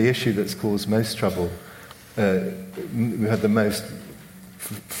like, the issue that's caused most trouble, we had the most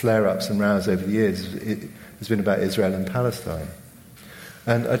flare-ups and rows over the years, has been about Israel and Palestine.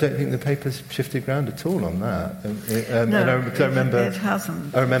 And I don't think the paper's shifted ground at all on that.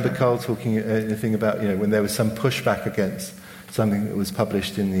 I remember Carl talking a thing about, when there was some pushback against something that was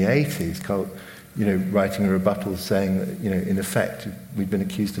published in the 80s, Carl, writing a rebuttal saying that, in effect, we'd been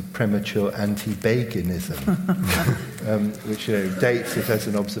accused of premature anti-Beginism, which, dates it as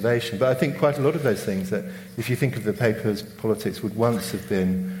an observation. But I think quite a lot of those things that, if you think of the paper's politics, would once have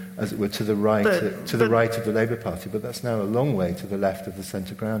been, as it were, to the right of the Labour Party, but that's now a long way to the left of the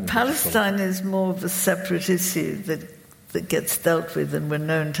centre ground. Palestine is more of a separate issue that gets dealt with, and we're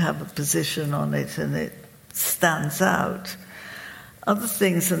known to have a position on it, and it stands out. Other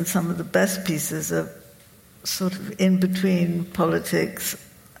things, and some of the best pieces, are sort of in between politics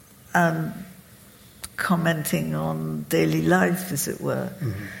and commenting on daily life, as it were.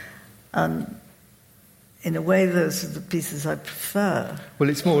 Mm-hmm. And in a way, those are the pieces I prefer.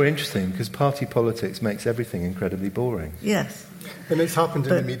 Well, it's more interesting because party politics makes everything incredibly boring. Yes. And it's happened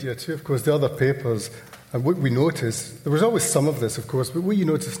in the media too, of course. The other papers, and what we notice, there was always some of this, of course, but what you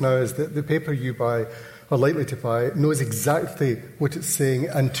notice now is that the paper you buy, are likely to buy, knows exactly what it's saying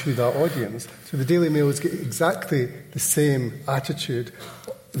and to that audience. So the Daily Mail has got exactly the same attitude.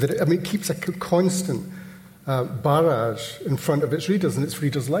 It keeps a constant barrage in front of its readers, and its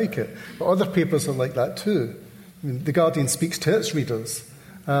readers like it. But other papers are like that too. The Guardian speaks to its readers.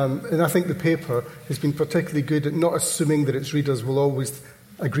 And I think the paper has been particularly good at not assuming that its readers will always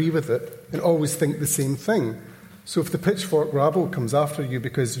agree with it and always think the same thing. So if the pitchfork rabble comes after you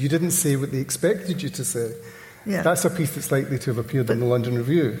because you didn't say what they expected you to say, that's a piece that's likely to have appeared in the London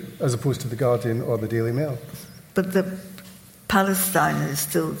Review as opposed to the Guardian or the Daily Mail. But the Palestine is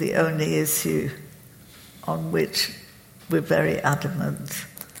still the only issue on which we're very adamant.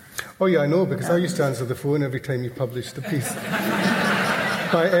 Oh yeah, I know, because I used to answer the phone every time you published a piece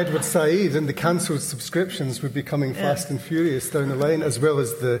by Edward Said, and the cancelled subscriptions would be coming fast and furious down the line, as well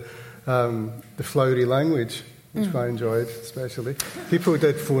as the flowery language, which I enjoyed especially. People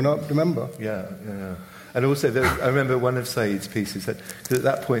did phone up, remember? Yeah. And also, I remember one of Said's pieces that at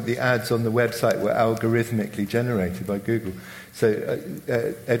that point the ads on the website were algorithmically generated by Google. So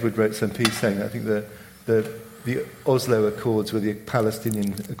Edward wrote some piece saying that I think the Oslo Accords were the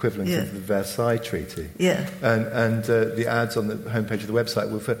Palestinian equivalent of the Versailles Treaty. Yeah. And the ads on the homepage of the website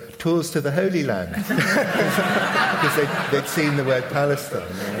were for tours to the Holy Land. Because they'd seen the word Palestine.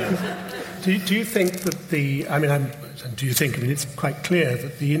 Do you think that it's quite clear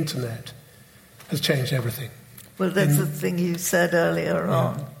that the internet has changed everything? Well, that's the thing you said earlier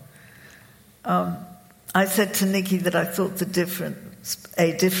on. I said to Nikki that I thought a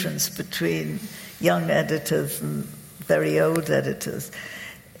difference between young editors and very old editors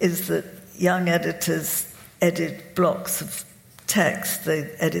is that young editors edit blocks of text, they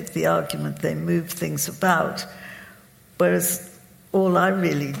edit the argument, they move things about, whereas all I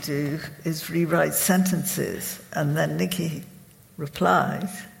really do is rewrite sentences, and then Nikki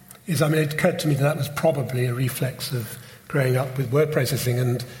replies. Yes, it occurred to me that was probably a reflex of growing up with word processing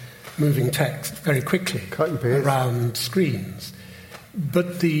and moving text very quickly around screens.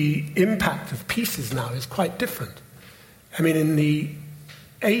 But the impact of pieces now is quite different. In the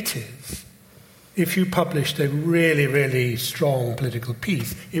 80s, if you published a really, really strong political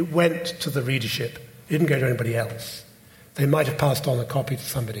piece, it went to the readership. It didn't go to anybody else. They might have passed on a copy to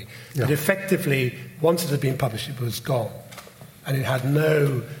somebody. Yeah. But effectively, once it had been published, it was gone. And it had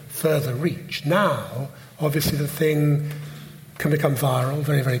no further reach. Now, obviously, the thing can become viral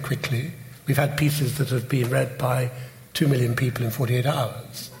very, very quickly. We've had pieces that have been read by 2 million people in 48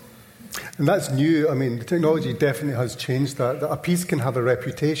 hours. And that's new. The technology definitely has changed that a piece can have a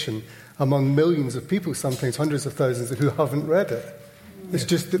reputation among millions of people, sometimes hundreds of thousands, who haven't read it. It's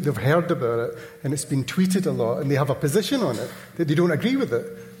just that they've heard about it, and it's been tweeted a lot, and they have a position on it, that they don't agree with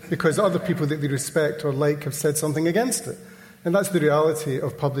it, because other people that they respect or like have said something against it. And that's the reality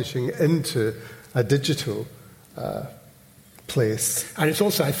of publishing into a digital place. And it's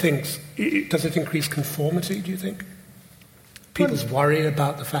also, I think, does it increase conformity, do you think? People's worry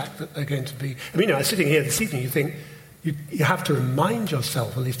about the fact that they're going to be... sitting here this evening, you think you have to remind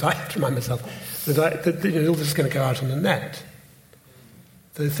yourself, at least I have to remind myself, that all this is going to go out on the net.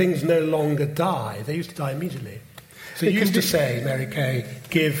 The things no longer die. They used to die immediately. So you used to say, Mary Kay,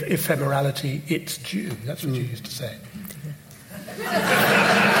 give ephemerality its due. That's what you used to say.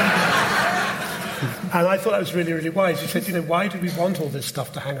 And I thought that was really, really wise. You said, why do we want all this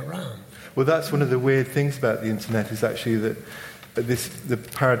stuff to hang around? Well, that's one of the weird things about the internet is actually that the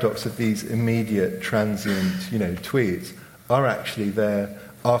paradox of these immediate, transient, tweets are actually there,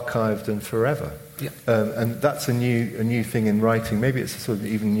 archived and forever. Yeah. And that's a new thing in writing. Maybe it's a sort of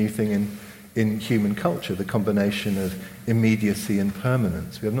even new thing in human culture, the combination of immediacy and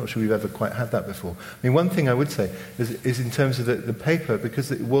permanence. I'm not sure we've ever quite had that before. I mean, one thing I would say is in terms of the paper,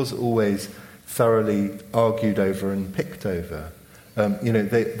 because it was always thoroughly argued over and picked over,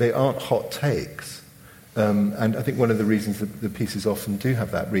 they aren't hot takes. And I think one of the reasons that the pieces often do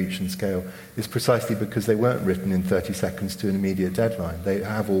have that reach and scale is precisely because they weren't written in 30 seconds to an immediate deadline. They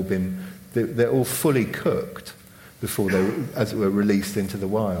have all been, they're all fully cooked before they were, as it were, released into the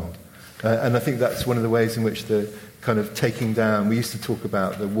wild. And I think that's one of the ways in which the kind of taking down, we used to talk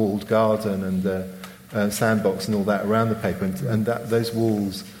about the walled garden and the sandbox and all that around the paper, and that those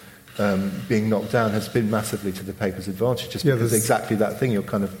walls being knocked down has been massively to the paper's advantage, just because exactly that thing, you're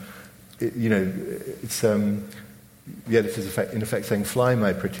kind of, it's the editor's in effect saying, fly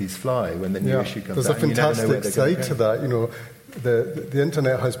my pretties fly, when the new issue comes out. There's a fantastic side to that. The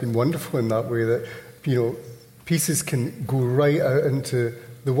internet has been wonderful in that way that, pieces can go right out into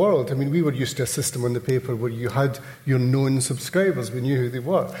the world. I mean, we were used to a system on the paper where you had your known subscribers. We knew who they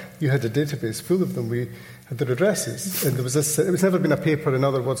were. You had a database full of them. We had their addresses. And there was this, it was never been a paper, in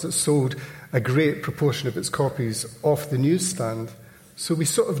other words, that sold a great proportion of its copies off the newsstand. So we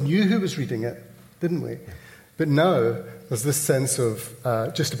sort of knew who was reading it, didn't we? But now there's this sense of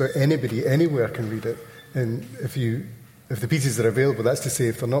just about anybody, anywhere can read it. And if the pieces are available, that's to say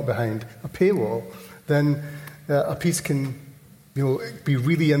if they're not behind a paywall, then a piece can be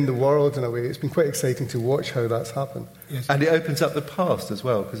really in the world in a way. It's been quite exciting to watch how that's happened. Yes. And it opens up the past as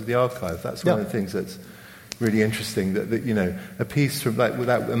well, because of the archive. That's one of the things that's really interesting, that a piece from, like,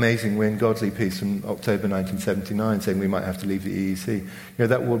 that amazing Wayne Godley piece from October 1979 saying we might have to leave the EEC,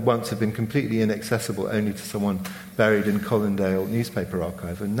 that would once have been completely inaccessible only to someone buried in Colindale newspaper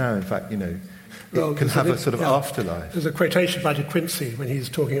archive. And now, in fact, it can have a sort of afterlife. There's a quotation by De Quincey when he's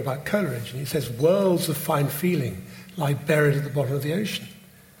talking about Coleridge, and he says, worlds of fine feeling lie buried at the bottom of the ocean,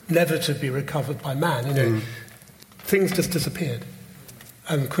 never to be recovered by man. Things just disappeared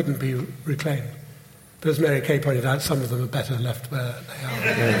and couldn't be reclaimed. But as Mary Kay pointed out, some of them are better left where they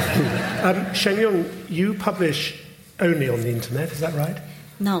are. Sheng, you publish only on the internet, is that right?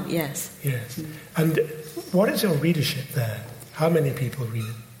 No, yes. Yes. And what is your readership there? How many people read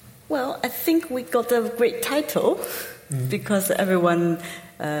it? Well, I think we got a great title because everyone,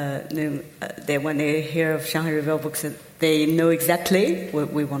 when they hear of Shanghai Review of Books, they know exactly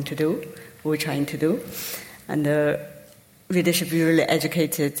what we want to do, what we're trying to do. And the readership is really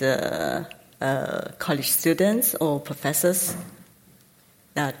educated college students or professors.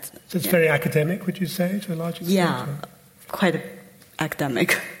 So it's very academic, would you say, to a large extent? Yeah, quite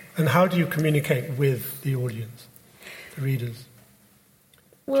academic. And how do you communicate with the audience, the readers?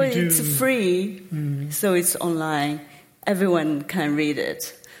 Well, it's free, so it's online. Everyone can read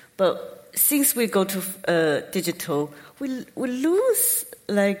it. But since we go to digital, we lose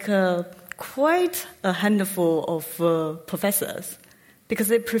quite a handful of professors because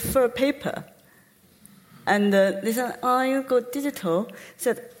they prefer paper. And they said, you go digital.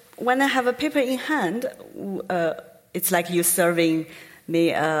 So when I have a paper in hand, it's like you serving me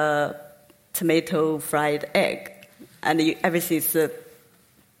a tomato fried egg, and everything is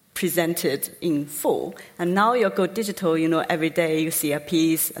presented in full. And now you go digital, every day you see a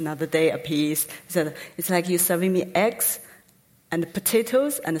piece, another day a piece. So it's like you're serving me eggs and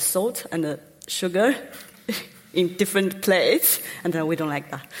potatoes and salt and sugar in different plates, and we don't like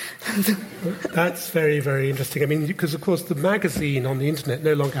that. That's very, very interesting. I mean, because, of course, the magazine on the internet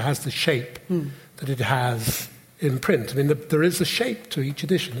no longer has the shape that it has in print. I mean, there is a shape to each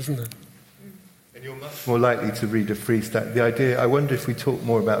edition, isn't there? And you're much more likely to read a freestyle. The idea, I wonder if we talk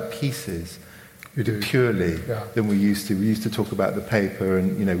more about pieces purely than we used to. We used to talk about the paper,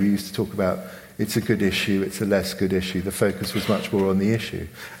 and, we used to talk about it's a good issue, it's a less good issue. The focus was much more on the issue,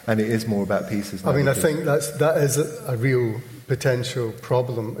 and it is more about pieces now. I mean, I think that is a real potential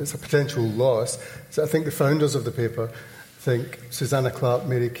problem. It's a potential loss. So I think the founders of the paper, Susanna Clarke,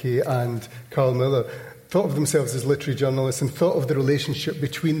 Mary Kay, and Carl Miller, thought of themselves as literary journalists and thought of the relationship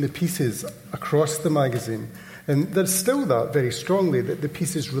between the pieces across the magazine. And there's still that very strongly, that the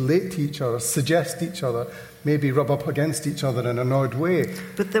pieces relate to each other, suggest each other, maybe rub up against each other in an odd way.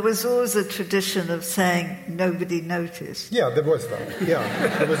 But there was always a tradition of saying nobody noticed. Yeah, there was that.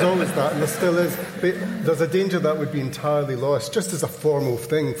 Yeah, there was always that, and there still is. But there's a danger that would be entirely lost, just as a formal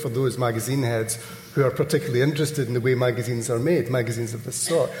thing for those magazine heads who are particularly interested in the way magazines are made, magazines of this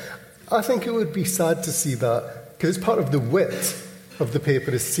sort. I think it would be sad to see that, because it's part of the wit of the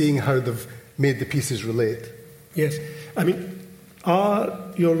paper is seeing how they've made the pieces relate. Yes. I mean, are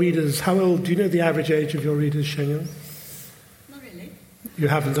your readers, how old, do you know the average age of your readers, Sheng? Not really. You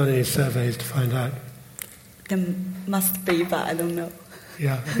haven't done any surveys to find out? There must be, but I don't know.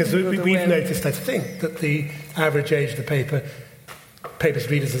 Yeah, because we've noticed, I think, that the average age of the paper's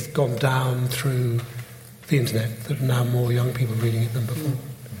readers has gone down through the internet. There are now more young people reading it than before.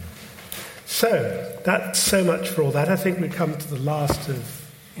 So, that's so much for all that. I think we come to the last of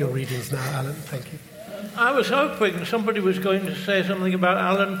your readings now, Alan. Thank you. I was hoping somebody was going to say something about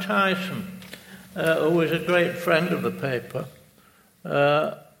Alan Tyson, who was a great friend of the paper.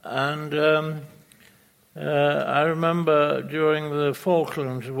 I remember during the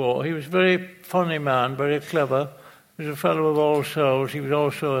Falklands War, he was a very funny man, very clever. He was a fellow of all souls. He was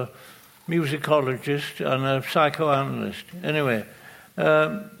also a musicologist and a psychoanalyst. Anyway,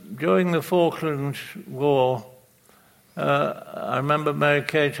 during the Falklands War, I remember Mary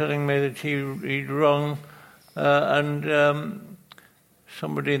Kay telling me that he'd rung and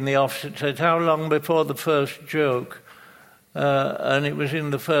somebody in the office had said, "How long before the first joke?" And it was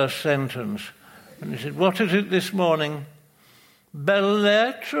in the first sentence. And he said, "What is it this morning? Belle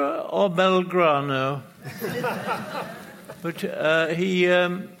lettre or Belgrano?" But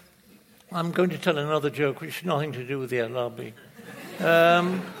I'm going to tell another joke which has nothing to do with the LRB.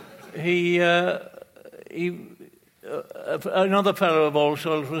 Another fellow of All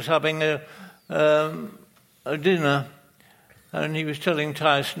Souls was having a dinner, and he was telling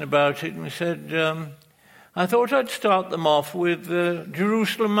Tyson about it, and he said, "I thought I'd start them off with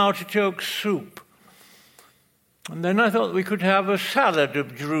Jerusalem artichoke soup. And then I thought we could have a salad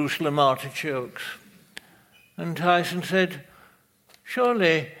of Jerusalem artichokes." And Tyson said,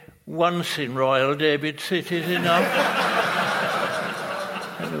 "Surely once in Royal David City is enough."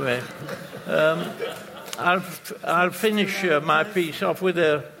 Anyway, I'll finish my piece off with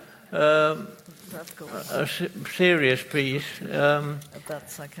a serious piece about,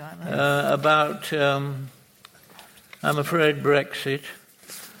 I'm afraid, Brexit.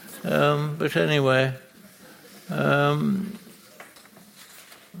 But anyway,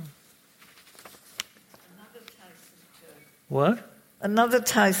 what? Another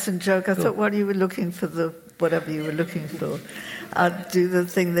Tyson joke. I thought while you were looking for whatever you were looking for, I'd do the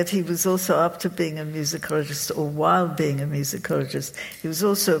thing that he was also, up to being a musicologist, or while being a musicologist, he was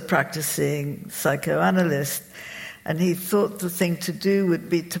also a practicing psychoanalyst, and he thought the thing to do would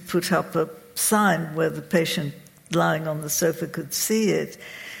be to put up a sign where the patient lying on the sofa could see it,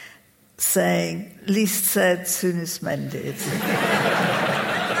 saying, "Least said, soonest mended."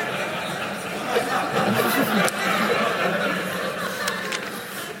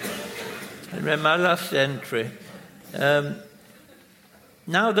 And my last entry.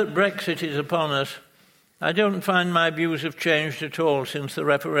 Now that Brexit is upon us, I don't find my views have changed at all since the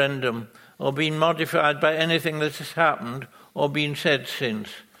referendum, or been modified by anything that has happened or been said since.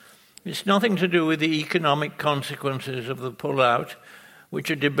 It's nothing to do with the economic consequences of the pull-out,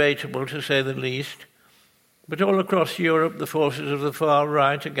 which are debatable to say the least. But all across Europe, the forces of the far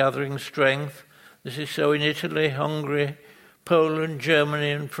right are gathering strength. This is so in Italy, Hungary, Poland,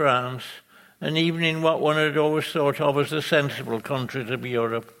 Germany and France, and even in what one had always thought of as the sensible countries of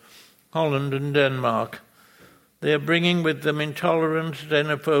Europe, Holland and Denmark. They are bringing with them intolerance,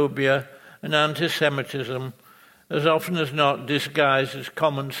 xenophobia and anti-Semitism, as often as not disguised as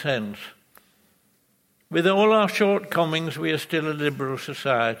common sense. With all our shortcomings, we are still a liberal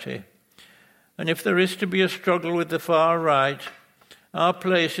society. And if there is to be a struggle with the far right, our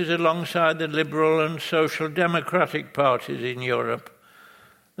place is alongside the liberal and social democratic parties in Europe.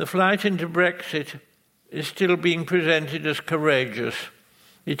 The flight into Brexit is still being presented as courageous.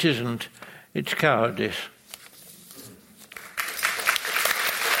 It isn't. It's cowardice.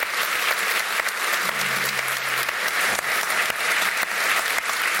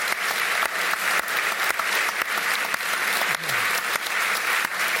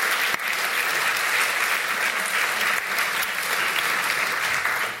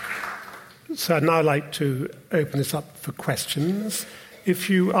 So I'd now like to open this up for questions.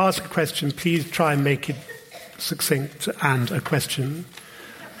 If you ask a question, please try and make it succinct and a question.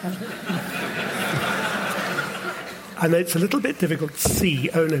 And it's a little bit difficult to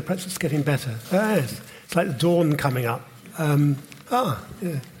see. Oh, no, perhaps it's getting better. Ah, yes. It's like the dawn coming up. Yeah.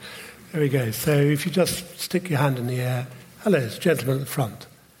 There we go. So if you just stick your hand in the air. Hello, it's a gentleman at the front.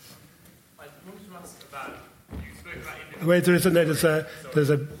 Wait, there's a.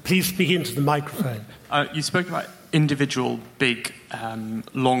 Please speak into the microphone. You spoke about individual big,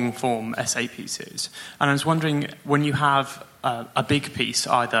 long-form essay pieces, and I was wondering, when you have a big piece,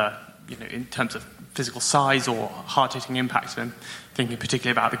 either in terms of physical size or hard-hitting impact, and thinking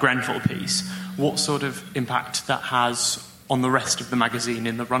particularly about the Grenfell piece, what sort of impact that has on the rest of the magazine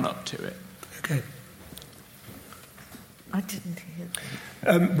in the run-up to it? Okay. I didn't hear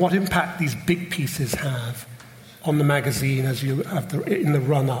that. What impact these big pieces have on the magazine as you have in the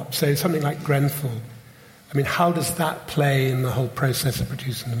run-up? So something like Grenfell, I mean, how does that play in the whole process of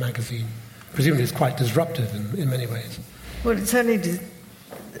producing the magazine? Presumably it's quite disruptive in many ways. Well, it's only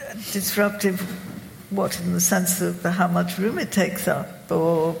disruptive, in the sense of how much room it takes up,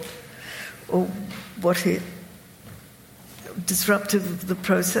 or what it... Disruptive of the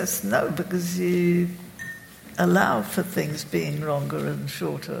process? No, because you allow for things being longer and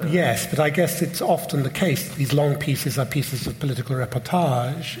shorter. Yes, but I guess it's often the case that these long pieces are pieces of political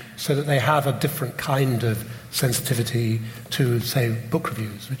reportage, so that they have a different kind of sensitivity to, say, book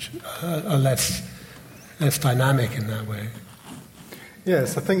reviews, which are less dynamic in that way.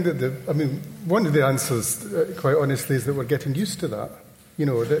 Yes, I think that one of the answers, quite honestly, is that we're getting used to that.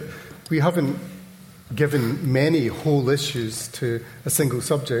 That we haven't given many whole issues to a single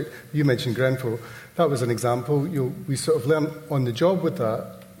subject. You mentioned Grenfell. That was an example. We sort of learned on the job with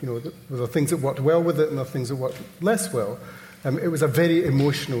that. There were things that worked well with it and there were things that worked less well. It was a very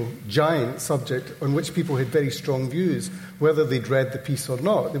emotional, giant subject on which people had very strong views. Whether they'd read the piece or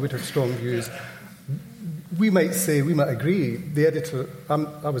not, they would have strong views. We might agree. The editor,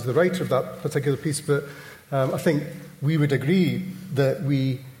 I was the writer of that particular piece, but I think we would agree that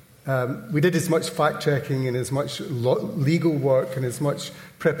we did as much fact-checking and as much legal work and as much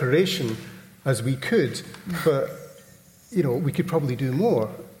preparation as we could, but, we could probably do more.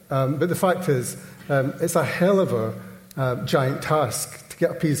 But the fact is, it's a hell of a giant task to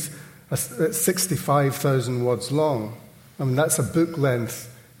get a piece that's 65,000 words long. I mean, that's a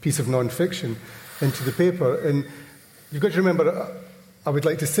book-length piece of non-fiction into the paper. And you've got to remember, I would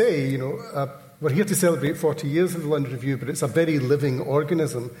like to say, we're here to celebrate 40 years of the London Review, but it's a very living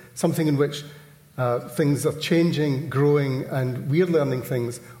organism, something in which things are changing, growing, and we're learning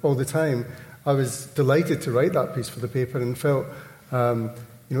things all the time. I was delighted to write that piece for the paper and felt,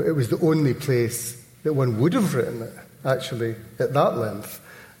 it was the only place that one would have written it, actually, at that length.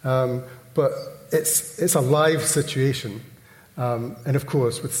 But it's a live situation. And of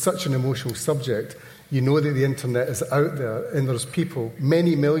course, with such an emotional subject, you know that the internet is out there, and there's people,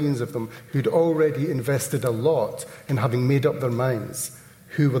 many millions of them, who'd already invested a lot in having made up their minds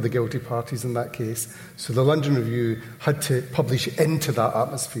who were the guilty parties in that case. So the London Review had to publish into that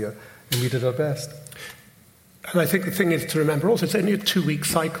atmosphere, and we did our best. And I think the thing is to remember also, it's only a 2-week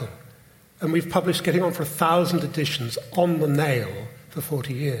cycle, and we've published, getting on for 1,000 editions on the nail for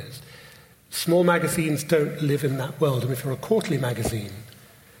 40 years. Small magazines don't live in that world. I mean, if you're a quarterly magazine,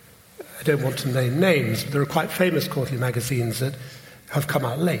 I don't want to name names, but there are quite famous quarterly magazines that have come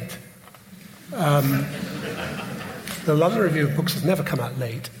out late. The London Review of Books has never come out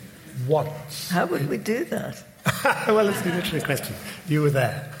late once. How would we do that? Well, it's an interesting question. You were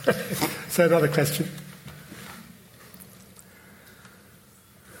there. So another question.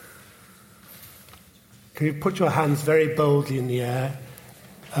 Can you put your hands very boldly in the air?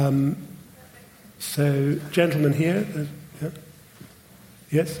 So, gentleman here.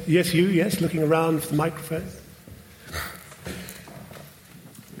 Yes, yes, looking around for the microphone.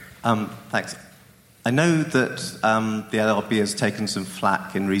 Thanks. I know that the LRB has taken some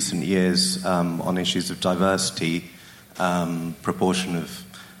flack in recent years on issues of diversity, proportion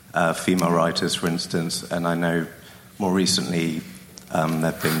of female writers, for instance, and I know more recently there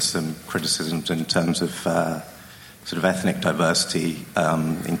have been some criticisms in terms of sort of ethnic diversity,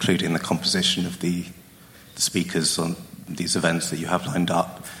 including the composition of the speakers on these events that you have lined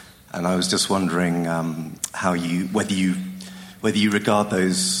up. And I was just wondering whether you regard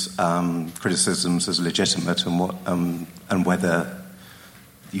those criticisms as legitimate, and whether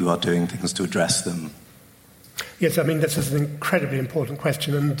you are doing things to address them. Yes, I mean, this is an incredibly important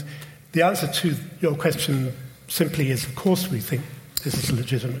question, and the answer to your question simply is, of course, we think this is a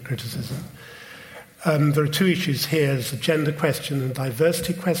legitimate criticism. There are two issues here. There's a gender question and a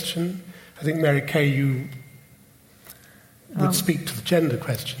diversity question. I think, Mary Kay, you would speak to the gender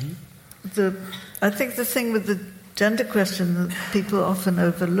question. I think the thing with the gender question that people often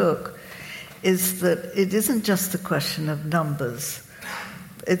overlook is that it isn't just a question of numbers.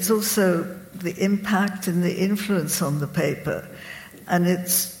 It's also the impact and the influence on the paper. And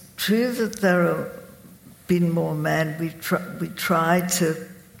it's true that there have been more men. We tried to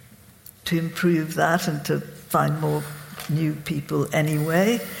improve that and to find more new people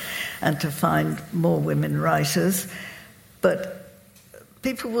anyway, and to find more women writers. But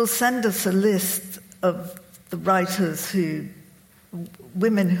people will send us a list of the writers who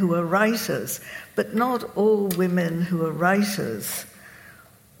women who are writers, but not all women who are writers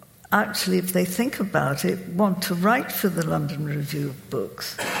actually, if they think about it, want to write for the London Review of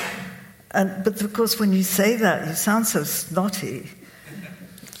Books. But of course, when you say that, you sound so snotty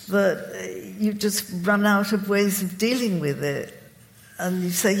that you just run out of ways of dealing with it. And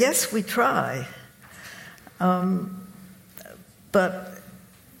you say, yes, we try. But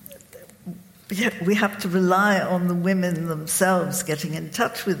we have to rely on the women themselves getting in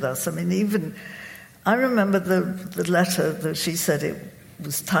touch with us. I mean, I remember the letter that she said it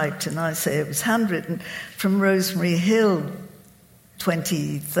was typed, and I say it was handwritten, from Rosemary Hill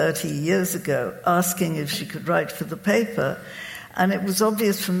 20, 30 years ago, asking if she could write for the paper. And it was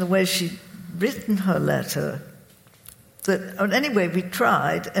obvious from the way she'd written her letter that, anyway, we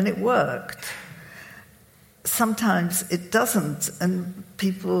tried, and it worked. Sometimes it doesn't, and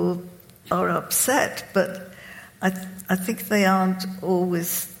people are upset, but I think they aren't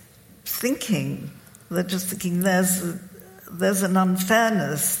always thinking. They're just thinking there's an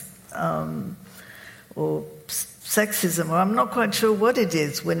unfairness or sexism, or I'm not quite sure what it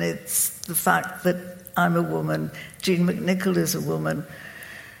is when it's the fact that I'm a woman, Jean McNichol is a woman.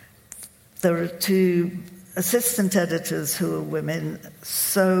 There are 2 assistant editors who are women,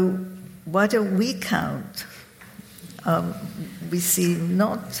 so why don't we count? We seem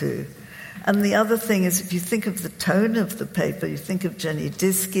not to. And the other thing is, if you think of the tone of the paper, you think of Jenny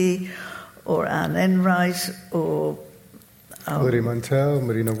Diskey or Anne Enright or Hilary Mantel,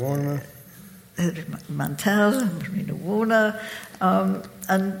 Marina Warner. Marina Warner,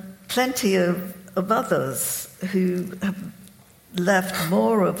 and plenty of others who have left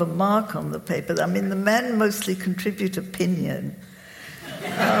more of a mark on the paper. I mean, the men mostly contribute opinion.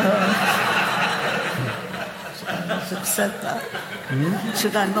 Should I not have said that?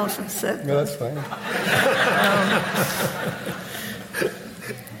 Should I not have said that? No, that's fine.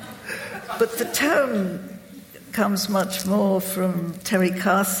 But the tone comes much more from Terry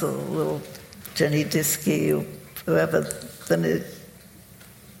Castle or Jenny Diskey or whoever than it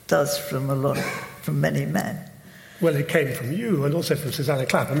does from many men. Well, it came from you and also from Susanna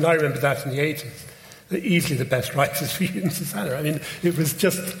Clapp. I mean, I remember that in the 80s. They're easily the best writers for you and Susanna. I mean, it was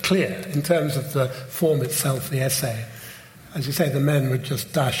just clear in terms of the form itself, the essay. As you say, the men would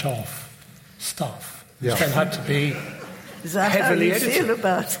just dash off stuff. Yeah. Which then had to be Is that heavily how you edited. feel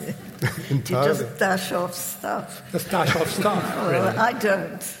about it? Entirely. You just dash off stuff. Just dash off stuff, really. Well, I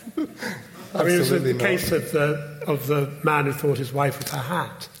don't. I mean, it was Absolutely the not. case of the man who thought his wife was a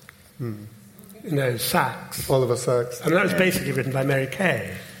hat. You know, Sachs. Oliver Sacks. I mean, that was basically written by Mary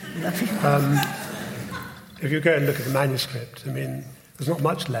Kay. If you go and look at the manuscript, I mean, there's not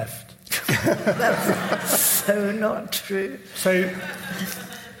much left. That's so not true. So,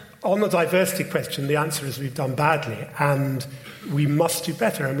 on the diversity question, the answer is we've done badly, and we must do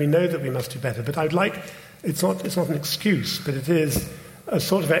better, and we know that we must do better. But it's not an excuse, but it is a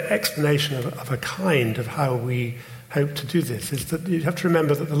sort of explanation of a kind of how we hope to do this. Is that you have to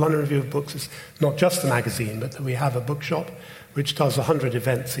remember that the London Review of Books is not just a magazine, but that we have a bookshop which does 100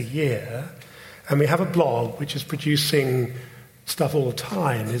 events a year, and we have a blog which is producing stuff all the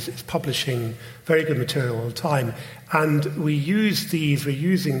time, is publishing very good material all the time. And we're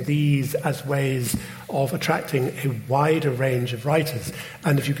using these as ways of attracting a wider range of writers.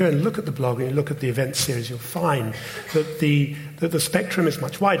 And if you go and look at the blog and you look at the event series, you'll find that the spectrum is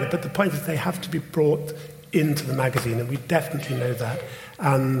much wider. But the point is they have to be brought into the magazine, and we definitely know that.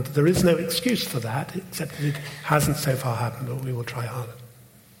 And there is no excuse for that, except that it hasn't so far happened, but we will try harder.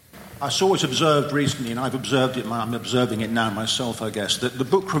 I saw it observed recently, and I'm observing it now myself, I guess, that the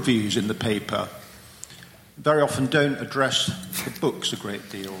book reviews in the paper very often don't address the books a great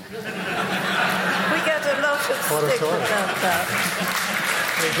deal. We get a lot of stick about that.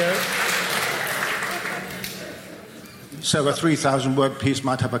 There you go. So a 3,000-word piece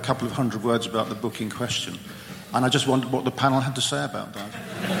might have a couple of hundred words about the book in question. And I just wondered what the panel had to say about that.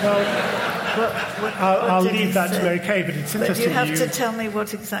 I'll leave that to Mary Kay, but it's interesting. But you have to tell me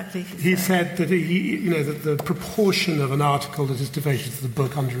what exactly he said. That that the proportion of an article that is devoted to the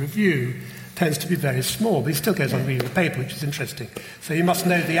book under review tends to be very small, but he still goes on reading the paper, which is interesting. So you must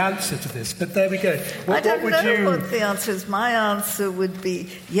know the answer to this. But there we go. I don't know what the answer is. My answer would be,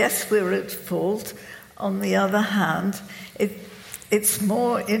 yes, we're at fault. On the other hand, it's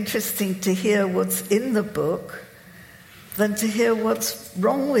more interesting to hear what's in the book than to hear what's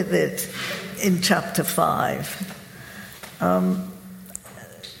wrong with it in Chapter 5. I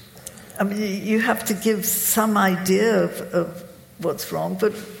mean, you have to give some idea of what's wrong,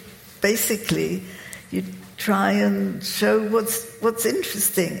 but basically you try and show what's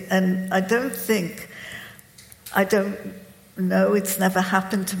interesting. And I don't know. It's never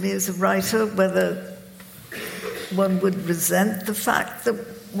happened to me as a writer, whether one would resent the fact that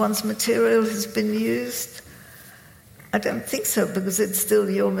one's material has been used. I don't think so, because it's still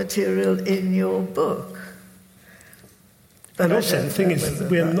your material in your book. And also, the thing is,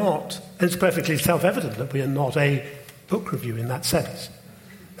 we're not, it's perfectly self-evident that we are not a book review in that sense.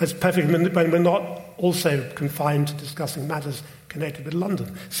 It's perfectly, when we're not also confined to discussing matters connected with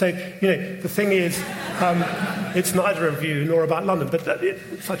London. So, the thing is, it's neither a review nor about London, but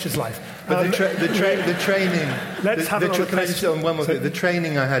such is life. But the training... Let's have another question. One more thing. The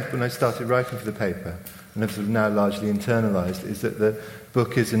training I had when I started writing for the paper, and have sort of now largely internalised, is that the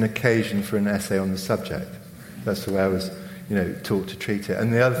book is an occasion for an essay on the subject. That's the way I was, taught to treat it.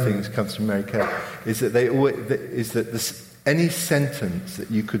 And the other thing that comes from Mary Kay is that any sentence that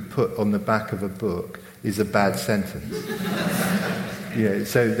you could put on the back of a book is a bad sentence.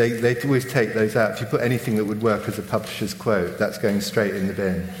 So they always take those out. If you put anything that would work as a publisher's quote, that's going straight in the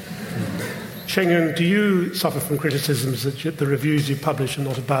bin. Sheng, do you suffer from criticisms that the reviews you publish are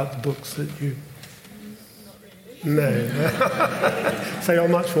not about the books that you... No. So you're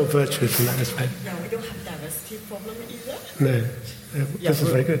much more virtuous in that respect. No, we don't have diversity problem either. No. This is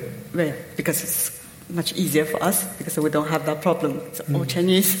very good. Yeah, because it's much easier for us, because we don't have that problem. It's all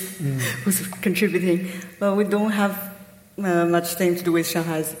Chinese who's contributing. But we don't have much thing to do with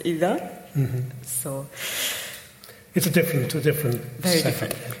Shanghai either. Mm-hmm. So... It's very different.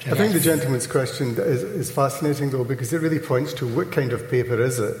 I think the gentleman's question is fascinating, though, because it really points to what kind of paper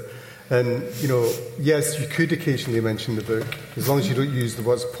is it. And, yes, you could occasionally mention the book, as long as you don't use the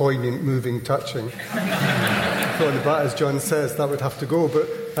words poignant, moving, touching. So on the back, as John says, that would have to go.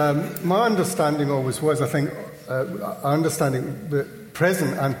 But my understanding always was, I think, our understanding that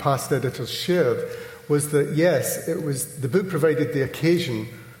present and past editors shared was that, yes, it was the book provided the occasion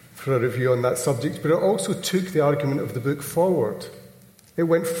for a review on that subject, but it also took the argument of the book forward. It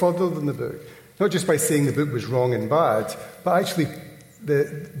went further than the book, not just by saying the book was wrong and bad, but actually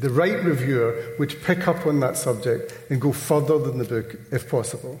the right reviewer would pick up on that subject and go further than the book, if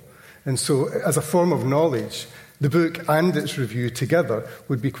possible. And so, as a form of knowledge, the book and its review together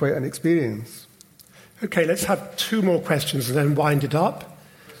would be quite an experience. Okay, let's have two more questions and then wind it up.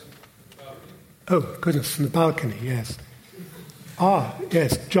 Oh, goodness, from the balcony, yes.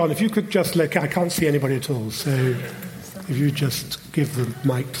 Yes, John, if you could just look, I can't see anybody at all, so if you just give the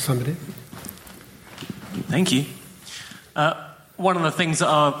mic to somebody. Thank you. One of the things that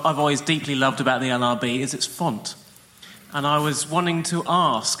I've always deeply loved about the LRB is its font. And I was wanting to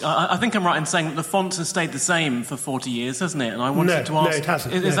ask, I think I'm right in saying that the font has stayed the same for 40 years, hasn't it? And I wanted to ask... No, it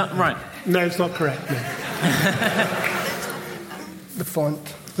hasn't. Is that right? No, it's not correct, no. The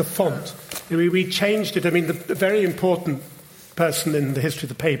font. We changed it. I mean, the very important person in the history of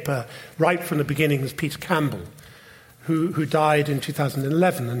the paper, right from the beginning, was Peter Campbell, who died in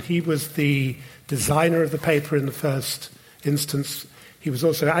 2011, and he was the designer of the paper in the first instance. He was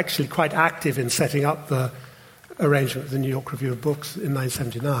also actually quite active in setting up the arrangement of the New York Review of Books in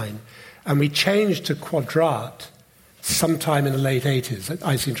 1979, and we changed to Quadrat sometime in the late 80s,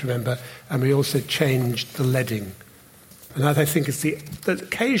 I seem to remember, and we also changed the leading. And that, I think, is the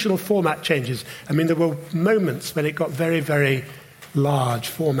occasional format changes. I mean, there were moments when it got very, very large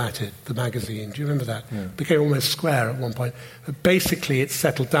formatted, the magazine. Do you remember that? Yeah. It became almost square at one point. But basically, it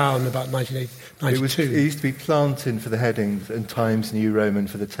settled down about 1992. It used to be Plantin for the headings and Times New Roman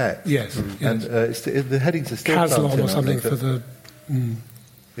for the text. Yes. And the headings are still Caslon or something for the...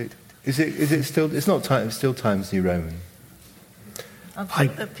 Is it still... It's not still Times New Roman.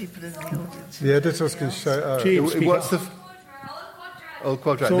 People in the audience. The editors can shout out. What's the...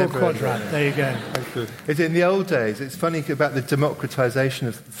 Quadrat. It's all Quadrat. There you go. It's in the old days. It's funny about the democratisation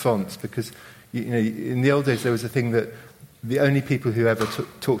of fonts, because in the old days there was a thing that the only people who ever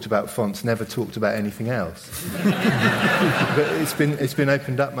talked about fonts never talked about anything else. But it's been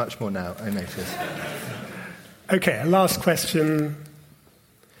opened up much more now, I notice. Okay, a last question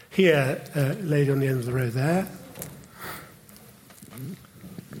here, lady on the end of the row there.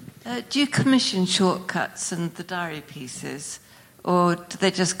 Do you commission shortcuts and the diary pieces, or do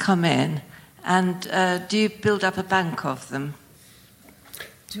they just come in? And do you build up a bank of them?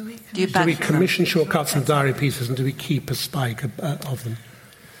 Do we commission shortcuts and diary pieces, and do we keep a spike of them?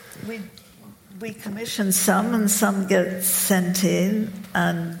 We commission some, and some get sent in,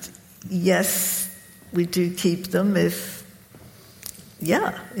 and yes, we do keep them if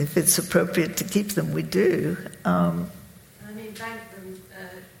it's appropriate to keep them, we do. Bank them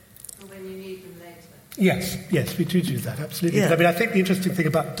for when you need them later. Yes, we do that, absolutely. Yeah. But I think the interesting thing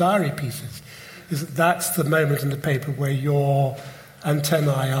about diary pieces is that that's the moment in the paper where your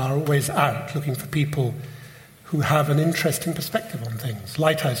antennae are always out, looking for people who have an interesting perspective on things.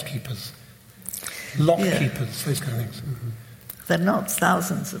 Lighthouse keepers, lock keepers, those kind of things. Mm-hmm. There are not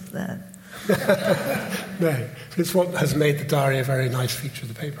thousands of them. No, it's what has made the diary a very nice feature of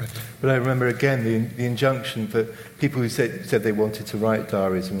the paper, I think. But I remember again the injunction for people who said they wanted to write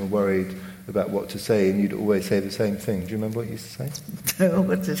diaries and were worried about what to say, and you'd always say the same thing. Do you remember what you used to say? No,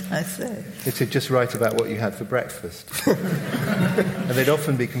 what did I say? It said just write about what you had for breakfast. And they'd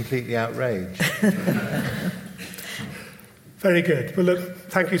often be completely outraged. Very good. Well, look,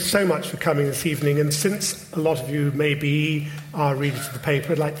 thank you so much for coming this evening. And since a lot of you maybe are readers of the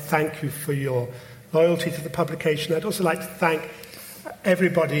paper, I'd like to thank you for your loyalty to the publication. I'd also like to thank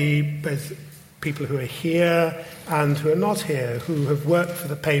everybody, both people who are here and who are not here, who have worked for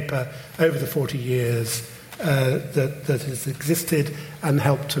the paper over the 40 years that has existed and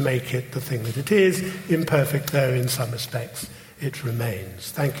helped to make it the thing that it is, imperfect though in some respects it remains.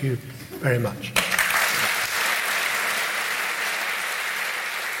 Thank you very much.